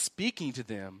had been speaking to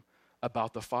them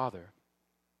about the Father.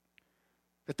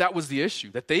 That was the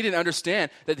issue, that they didn't understand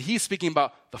that he's speaking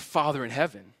about the Father in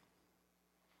heaven.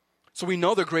 So we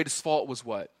know their greatest fault was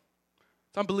what?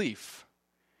 It's unbelief.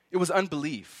 It was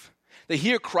unbelief. They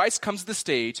hear Christ comes to the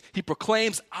stage, he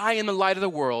proclaims, I am the light of the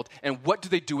world, and what do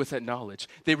they do with that knowledge?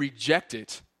 They reject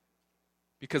it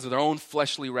because of their own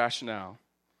fleshly rationale.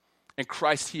 And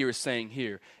Christ here is saying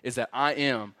here is that I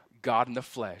am God in the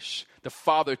flesh. The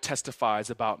Father testifies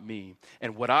about me.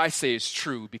 And what I say is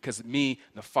true because me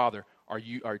and the Father,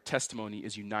 our testimony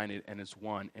is united and is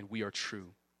one, and we are true.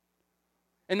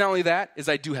 And not only that, is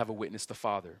I do have a witness, the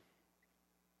Father.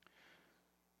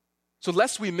 So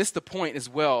lest we miss the point as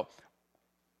well,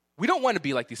 we don't want to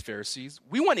be like these Pharisees.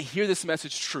 We want to hear this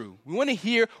message true. We want to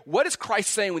hear what is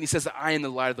Christ saying when he says that I am the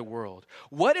light of the world.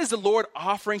 What is the Lord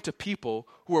offering to people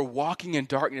who are walking in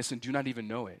darkness and do not even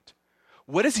know it?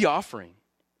 What is he offering?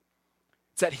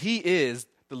 It's that he is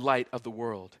the light of the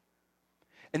world.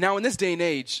 And now in this day and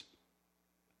age,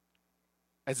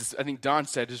 as I think Don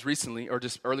said just recently or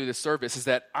just earlier this service, is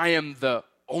that I am the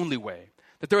only way.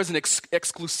 That there is an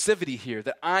exclusivity here,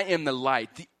 that I am the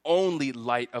light, the only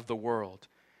light of the world.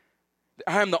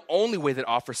 I am the only way that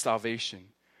offers salvation.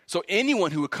 So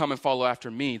anyone who would come and follow after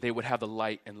me, they would have the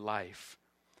light and life.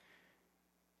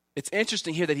 It's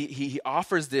interesting here that he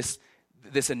offers this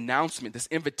announcement, this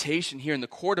invitation here in the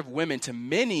court of women to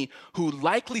many who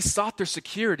likely sought their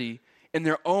security in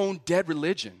their own dead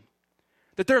religion.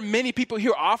 That there are many people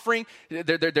here offering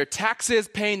their taxes,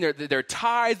 paying their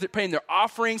tithes, they're paying their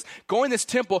offerings, going to this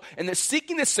temple, and they're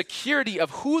seeking the security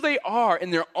of who they are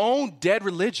in their own dead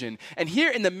religion. And here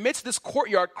in the midst of this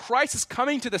courtyard, Christ is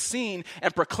coming to the scene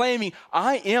and proclaiming,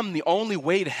 I am the only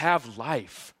way to have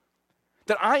life.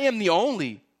 That I am the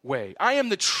only way. I am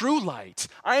the true light.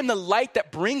 I am the light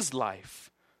that brings life.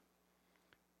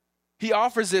 He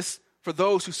offers this for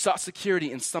those who sought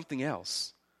security in something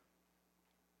else.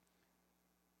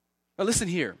 Now listen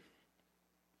here.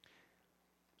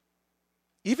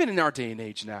 Even in our day and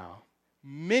age now,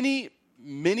 many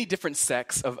different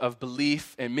sects of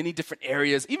belief and many different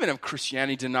areas, even of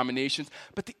Christianity denominations,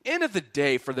 but at the end of the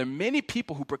day, for the many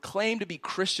people who proclaim to be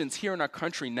Christians here in our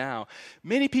country now,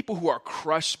 many people who are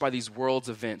crushed by these world's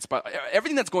events, by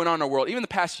everything that's going on in our world, even the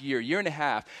past year and a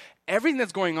half, everything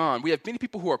that's going on, we have many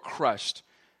people who are crushed.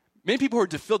 Many people who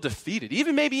feel defeated,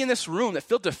 even maybe in this room, that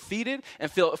feel defeated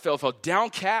and feel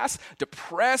downcast,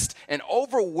 depressed, and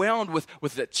overwhelmed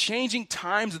with the changing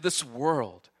times of this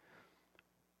world.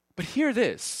 But hear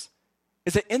this,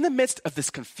 is that in the midst of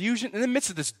this confusion, in the midst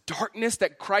of this darkness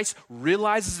that Christ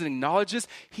realizes and acknowledges,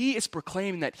 he is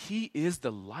proclaiming that he is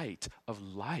the light of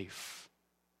life.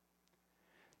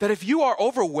 That if you are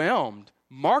overwhelmed,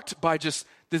 marked by just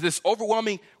this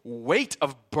overwhelming weight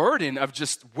of burden of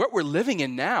just what we're living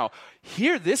in now,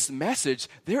 hear this message.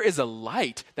 There is a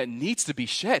light that needs to be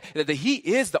shed, that he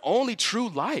is the only true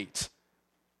light.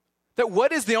 That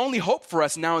what is the only hope for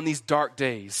us now in these dark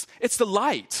days? It's the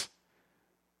light.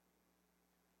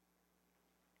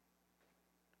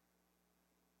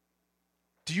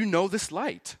 Do you know this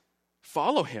light?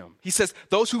 Follow him. He says,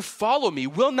 those who follow me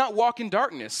will not walk in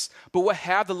darkness, but will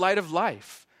have the light of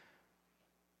life.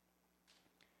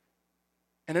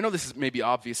 And I know this is maybe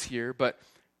obvious here, but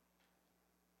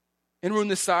in a room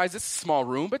this size, it's a small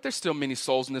room, but there's still many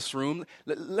souls in this room.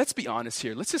 Let's be honest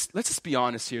here. Let's just be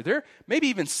honest here. There may be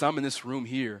even some in this room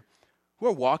here who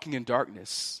are walking in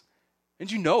darkness, and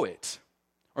you know it.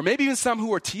 Or maybe even some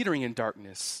who are teetering in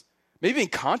darkness, maybe even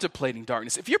contemplating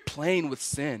darkness. If you're playing with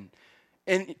sin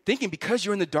and thinking because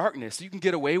you're in the darkness, you can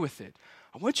get away with it,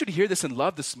 I want you to hear this in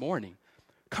love this morning.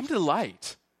 Come to the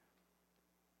light.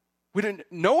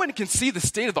 No one can see the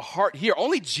state of the heart here.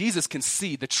 Only Jesus can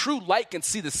see. The true light can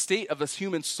see the state of this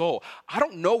human soul. I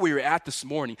don't know where you're at this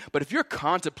morning, but if you're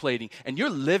contemplating and you're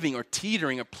living or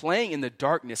teetering or playing in the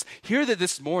darkness, hear that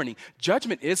this morning,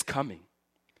 judgment is coming.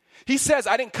 He says,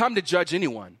 I didn't come to judge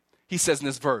anyone, he says in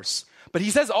this verse. But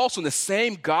he says also in the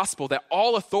same gospel that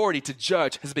all authority to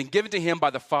judge has been given to him by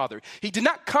the Father. He did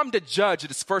not come to judge at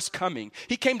his first coming.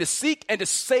 He came to seek and to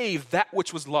save that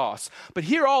which was lost. But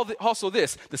hear also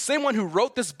this, the same one who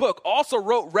wrote this book also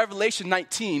wrote Revelation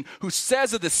 19, who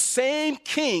says of the same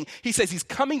king, he says he's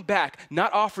coming back,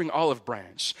 not offering olive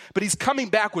branch, but he's coming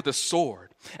back with a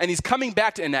sword. And he's coming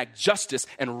back to enact justice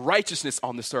and righteousness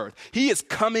on this earth. He is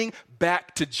coming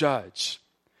back to judge.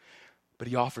 But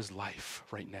he offers life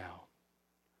right now.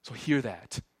 So hear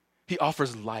that. He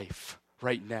offers life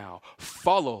right now.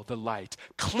 Follow the light.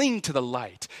 Cling to the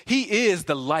light. He is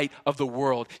the light of the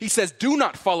world. He says, do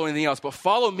not follow anything else, but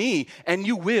follow me, and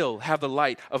you will have the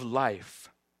light of life.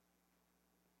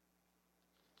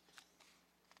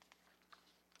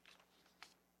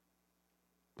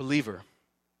 Believer,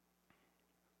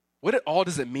 what at all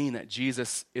does it mean that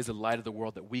Jesus is the light of the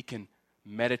world that we can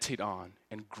meditate on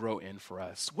and grow in for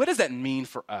us? What does that mean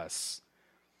for us?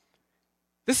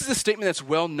 This is a statement that's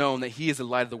well known that he is the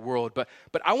light of the world, but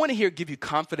I want to give you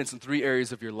confidence in 3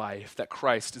 areas of your life that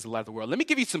Christ is the light of the world. Let me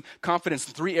give you some confidence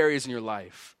in 3 areas in your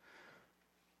life.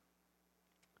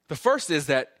 The first is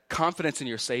that confidence in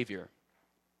your Savior.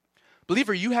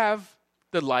 Believer, you have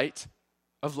the light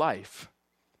of life.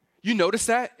 You notice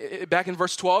that back in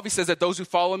verse 12, he says that those who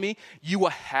follow me, you will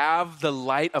have the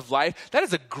light of life. That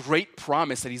is a great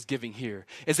promise that he's giving here,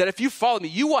 is that if you follow me,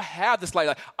 you will have this light.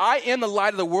 Like, I am the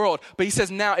light of the world. But he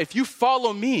says now, if you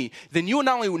follow me, then you will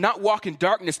not only not walk in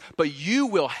darkness, but you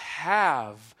will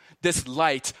have this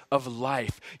light of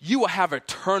life. You will have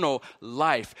eternal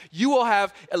life. You will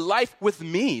have a life with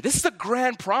me. This is a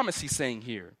grand promise he's saying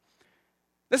here.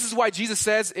 This is why Jesus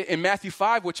says in Matthew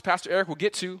 5, which Pastor Eric will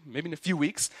get to maybe in a few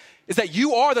weeks, is that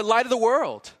you are the light of the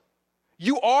world.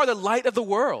 You are the light of the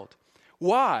world.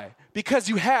 Why? Because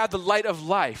you have the light of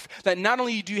life. That not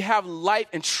only do you have light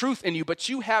and truth in you, but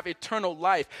you have eternal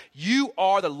life. You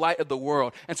are the light of the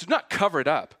world. And so do not cover it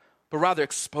up, but rather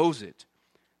expose it.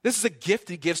 This is a gift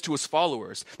he gives to his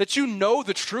followers, that you know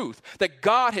the truth, that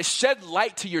God has shed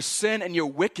light to your sin and your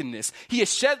wickedness. He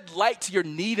has shed light to your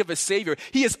need of a Savior.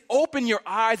 He has opened your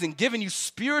eyes and given you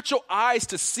spiritual eyes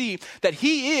to see that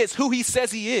he is who he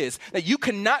says he is, that you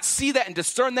cannot see that and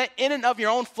discern that in and of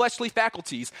your own fleshly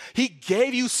faculties. He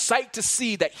gave you sight to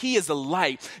see that he is the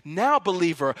light. Now,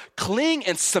 believer, cling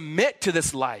and submit to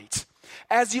this light.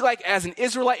 As an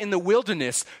Israelite in the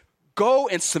wilderness, go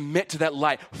and submit to that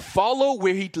light. Follow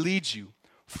where he leads you.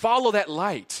 Follow that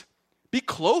light. Be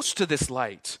close to this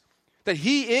light. That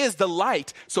he is the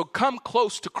light. So come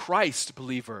close to Christ,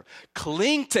 believer.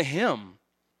 Cling to him.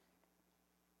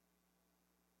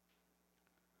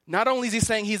 Not only is he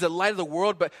saying he's the light of the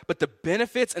world, but the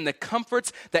benefits and the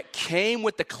comforts that came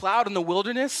with the cloud in the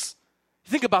wilderness.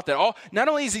 Think about that. Not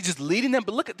only is he just leading them,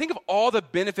 but think of all the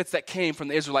benefits that came from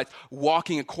the Israelites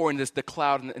walking according to the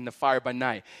cloud and the fire by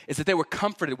night, is that they were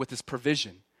comforted with his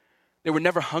provision. They were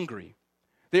never hungry.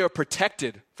 They were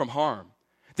protected from harm.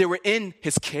 They were in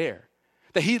his care.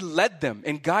 That he led them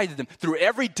and guided them through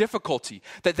every difficulty.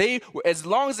 That as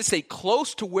long as they stayed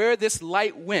close to where this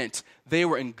light went, they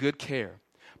were in good care.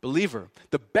 Believer,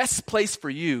 the best place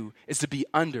for you is to be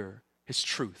under his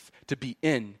truth, to be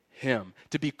in him,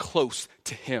 to be close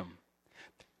to him.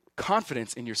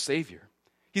 Confidence in your Savior.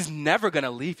 He's never going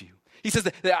to leave you. He says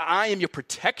that I am your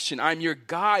protection. I'm your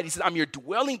guide. He says, I'm your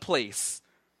dwelling place.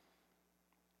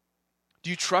 Do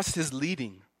you trust his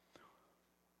leading?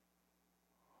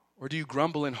 Or do you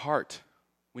grumble in heart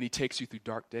when he takes you through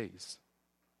dark days?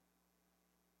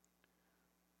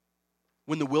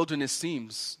 When the wilderness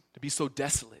seems to be so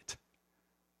desolate,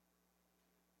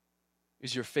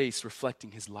 is your face reflecting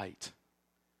his light?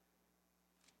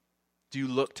 Do you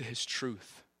look to his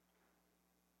truth?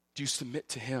 Do you submit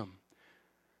to him?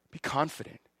 Be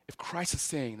confident. If Christ is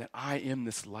saying that I am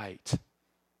this light,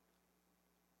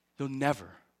 you'll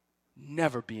never,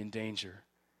 never be in danger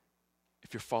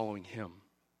if you're following him.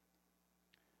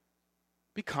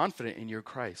 Be confident in your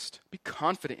Christ. Be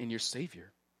confident in your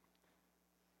Savior.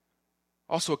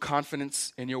 Also, a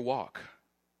confidence in your walk.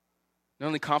 Not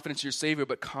only confidence in your Savior,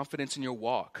 but confidence in your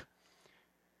walk.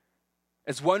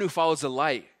 As one who follows the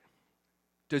light,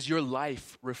 does your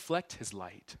life reflect his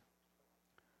light?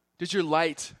 Does your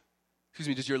life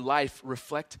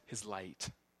reflect his light?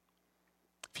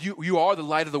 If you are the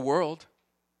light of the world,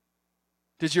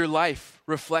 does your life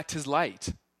reflect his light?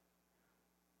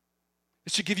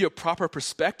 It should give you a proper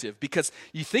perspective, because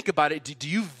you think about it, do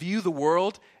you view the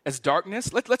world as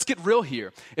darkness? Let's get real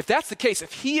here. If that's the case,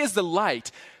 if he is the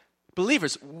light,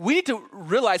 believers, we need to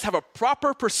realize, have a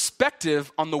proper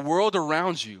perspective on the world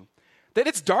around you, that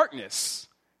it's darkness.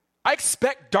 I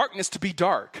expect darkness to be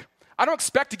dark. I don't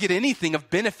expect to get anything of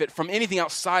benefit from anything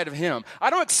outside of him. I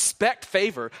don't expect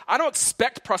favor. I don't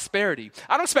expect prosperity.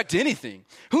 I don't expect anything.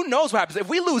 Who knows what happens? If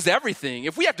we lose everything,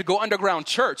 if we have to go underground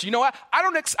church, you know what?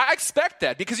 I expect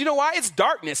that, because you know why? It's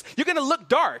darkness. You're going to look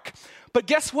dark. But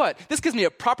guess what? This gives me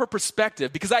a proper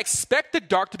perspective, because I expect the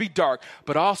dark to be dark,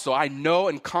 but also I know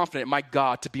and confident in my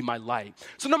God to be my light.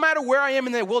 So no matter where I am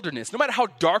in the wilderness, no matter how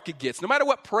dark it gets, no matter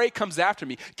what prey comes after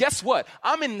me, guess what?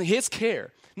 I'm in his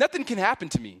care. Nothing can happen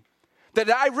to me. That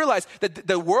I realize that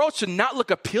the world should not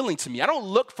look appealing to me. I don't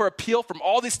look for appeal from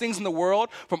all these things in the world,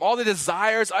 from all the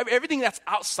desires, everything that's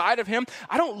outside of him.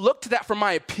 I don't look to that for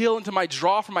my appeal and to my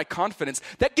draw for my confidence.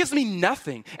 That gives me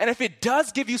nothing. And if it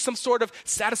does give you some sort of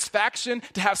satisfaction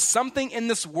to have something in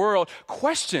this world,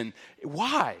 question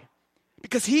why?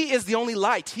 Because he is the only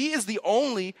light. He is the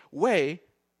only way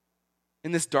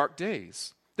in this dark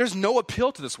days. There's no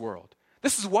appeal to this world.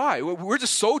 This is why. We're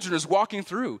just sojourners walking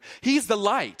through. He's the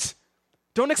light.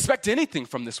 Don't expect anything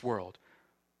from this world.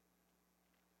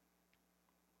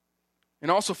 And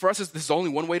also for us, this is only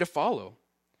one way to follow.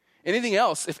 Anything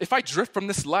else, if I drift from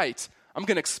this light, I'm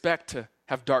going to expect to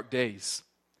have dark days.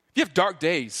 If you have dark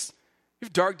days,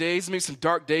 maybe some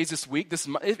dark days this week, this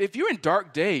month, if you're in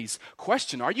dark days,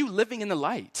 question, are you living in the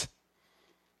light?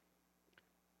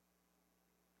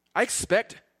 Don't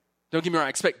get me wrong, I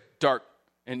expect dark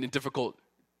and difficult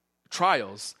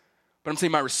trials, but I'm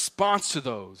saying my response to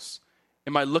those,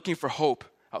 am I looking for hope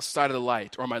outside of the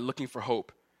light, or am I looking for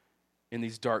hope in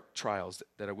these dark trials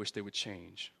that I wish they would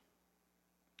change?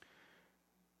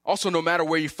 Also, no matter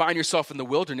where you find yourself in the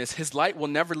wilderness, his light will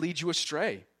never lead you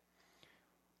astray.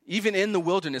 Even in the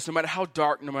wilderness, no matter how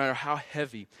dark, no matter how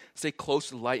heavy, stay close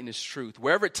to the light and his truth.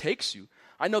 Wherever it takes you,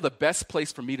 I know the best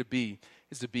place for me to be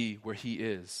is to be where he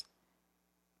is.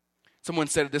 Someone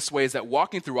said it this way, is that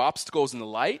walking through obstacles in the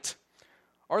light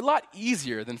are a lot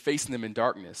easier than facing them in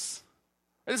darkness.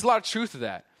 There's a lot of truth to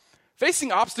that.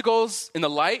 Facing obstacles in the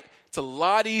light, it's a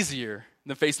lot easier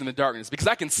than facing them in darkness because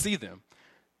I can see them.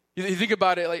 You think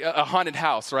about it like a haunted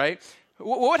house, right?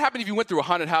 What would happen if you went through a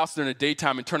haunted house during the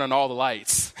daytime and turned on all the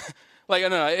lights?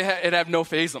 It'd have no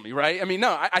phase on me, right? I mean,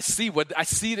 no, I see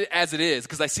it as it is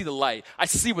because I see the light. I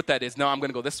see what that is. No, I'm going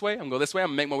to go this way. I'm going to go this way. I'm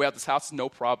going to make my way out this house. No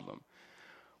problem.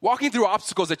 Walking through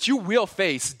obstacles that you will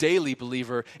face daily,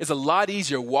 believer, is a lot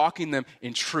easier walking them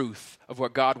in truth of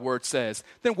what God's word says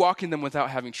than walking them without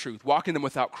having truth, walking them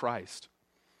without Christ.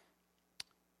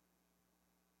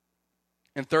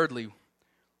 And thirdly, I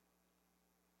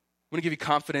want to give you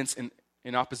confidence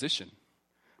in opposition.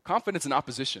 Confidence in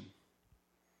opposition.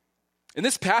 In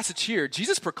this passage here,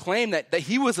 Jesus proclaimed that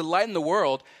he was the light in the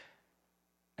world,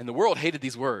 and the world hated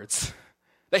these words.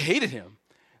 They hated him.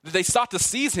 They sought to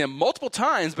seize him multiple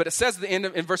times, but it says at the end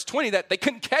in verse 20 that they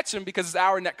couldn't catch him because his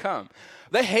hour had not come.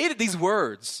 They hated these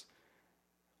words.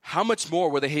 How much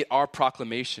more will they hate our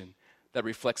proclamation that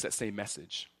reflects that same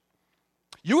message?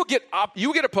 You will get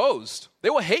opposed.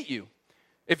 They will hate you.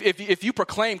 If you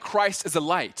proclaim Christ as a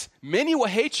light, many will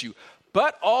hate you.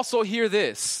 But also hear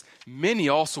this, many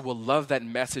also will love that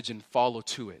message and follow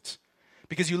to it.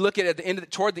 Because you look at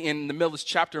it toward the end, in the middle of this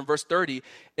chapter in verse 30,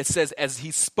 it says, as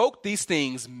he spoke these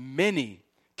things, many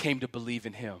came to believe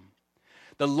in him.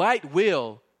 The light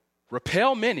will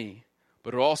repel many,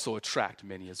 but it will also attract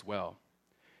many as well.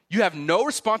 You have no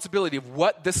responsibility of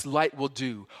what this light will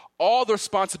do. All the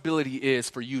responsibility is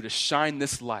for you to shine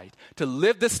this light, to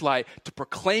live this light, to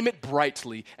proclaim it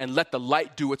brightly, and let the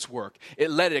light do its work.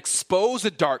 Let it expose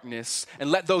the darkness, and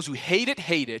let those who hate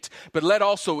it, but let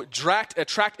also attract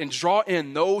and draw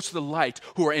in those to the light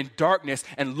who are in darkness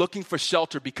and looking for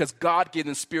shelter because God gave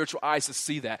them spiritual eyes to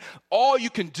see that. All you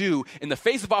can do in the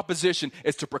face of opposition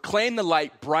is to proclaim the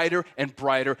light brighter and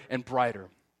brighter and brighter.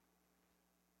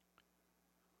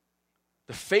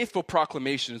 The faithful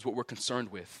proclamation is what we're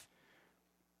concerned with.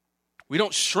 We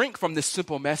don't shrink from this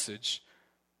simple message,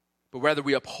 but rather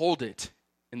we uphold it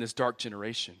in this dark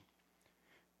generation.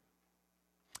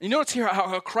 You notice here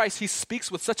how Christ, he speaks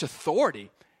with such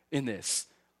authority in this.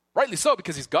 Rightly so,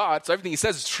 because he's God, so everything he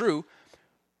says is true.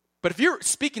 But if you're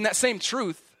speaking that same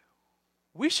truth,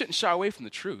 we shouldn't shy away from the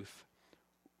truth.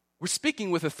 We're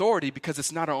speaking with authority because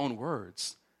it's not our own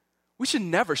words. We should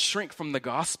never shrink from the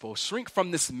gospel, shrink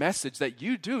from this message that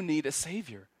you do need a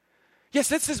Savior. Yes,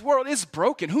 this world is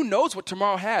broken. Who knows what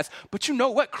tomorrow has? But you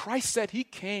know what? Christ said he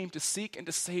came to seek and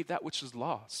to save that which was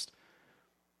lost.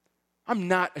 I'm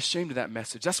not ashamed of that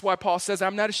message. That's why Paul says,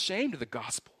 I'm not ashamed of the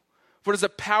gospel. For it is the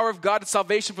power of God to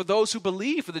salvation for those who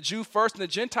believe, for the Jew first and the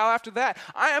Gentile after that.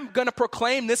 I am going to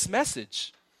proclaim this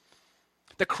message.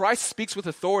 That Christ speaks with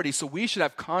authority, so we should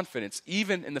have confidence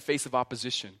even in the face of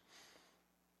opposition.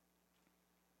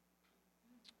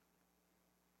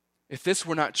 If this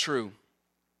were not true,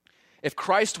 if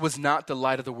Christ was not the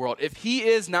light of the world, if he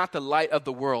is not the light of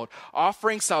the world,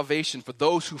 offering salvation for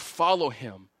those who follow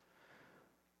him,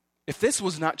 if this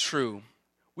was not true,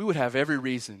 we would have every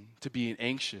reason to be an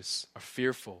anxious, a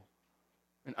fearful,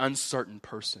 an uncertain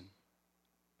person.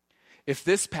 If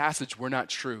this passage were not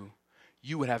true,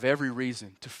 you would have every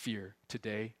reason to fear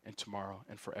today and tomorrow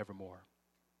and forevermore.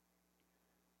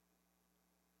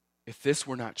 If this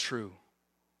were not true,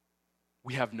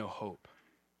 we have no hope.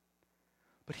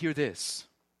 But hear this.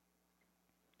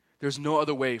 There's no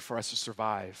other way for us to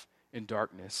survive in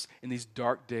darkness, in these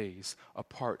dark days,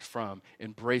 apart from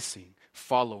embracing,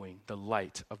 following the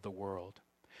light of the world.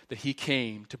 That he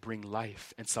came to bring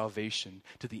life and salvation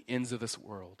to the ends of this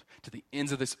world, to the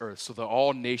ends of this earth, so that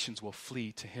all nations will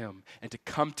flee to him and to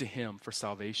come to him for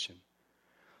salvation.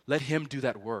 Let him do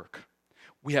that work.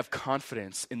 We have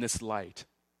confidence in this light,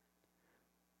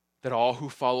 that all who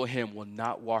follow him will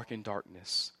not walk in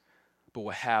darkness, but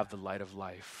will have the light of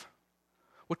life.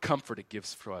 What comfort it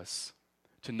gives for us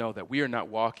to know that we are not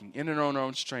walking in our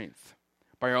own strength,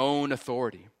 by our own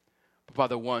authority, but by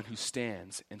the one who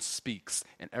stands and speaks,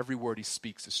 and every word he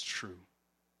speaks is true.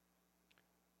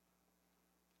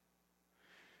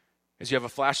 As you have a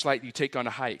flashlight you take on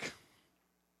a hike,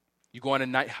 you go on a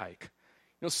night hike.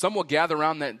 Some will gather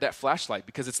around that flashlight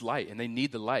because it's light and they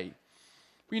need the light.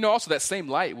 But also that same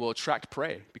light will attract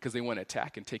prey because they want to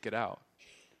attack and take it out.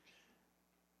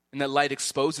 And that light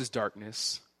exposes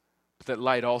darkness, but that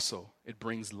light also, it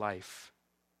brings life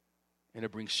and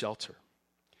it brings shelter.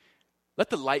 Let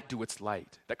the light do its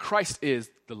light, that Christ is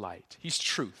the light. He's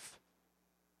truth.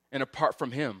 And apart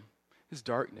from him is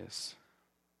darkness.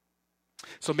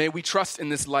 So may we trust in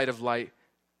this light of light,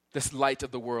 this light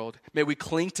of the world. May we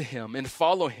cling to him and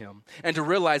follow him, and to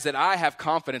realize that I have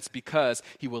confidence because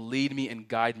he will lead me and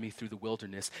guide me through the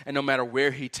wilderness. And no matter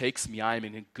where he takes me, I am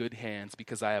in good hands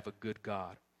because I have a good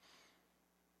God.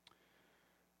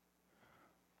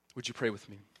 Would you pray with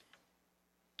me?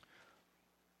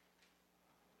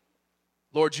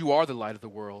 Lord, you are the light of the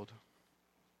world.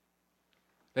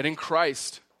 That in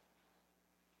Christ,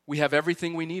 we have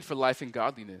everything we need for life and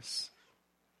godliness.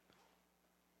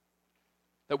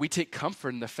 That we take comfort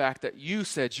in the fact that you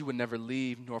said you would never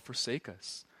leave nor forsake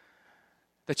us.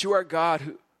 That you are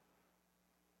God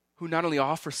who not only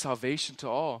offers salvation to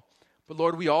all, but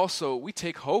Lord, we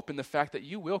take hope in the fact that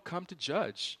you will come to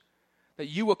judge. That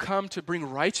you will come to bring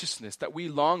righteousness that we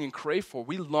long and crave for.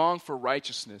 We long for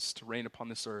righteousness to reign upon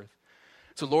this earth.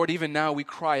 So Lord, even now we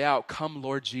cry out, come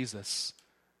Lord Jesus.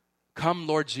 Come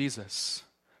Lord Jesus.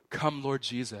 Come Lord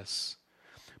Jesus.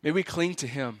 May we cling to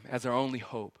him as our only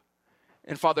hope.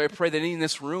 And Father, I pray that any in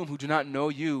this room who do not know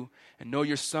you and know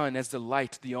your Son as the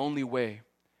light, the only way,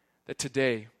 that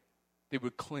today they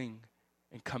would cling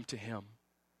and come to him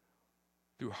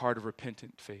through a heart of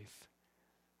repentant faith.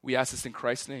 We ask this in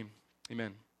Christ's name.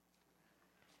 Amen.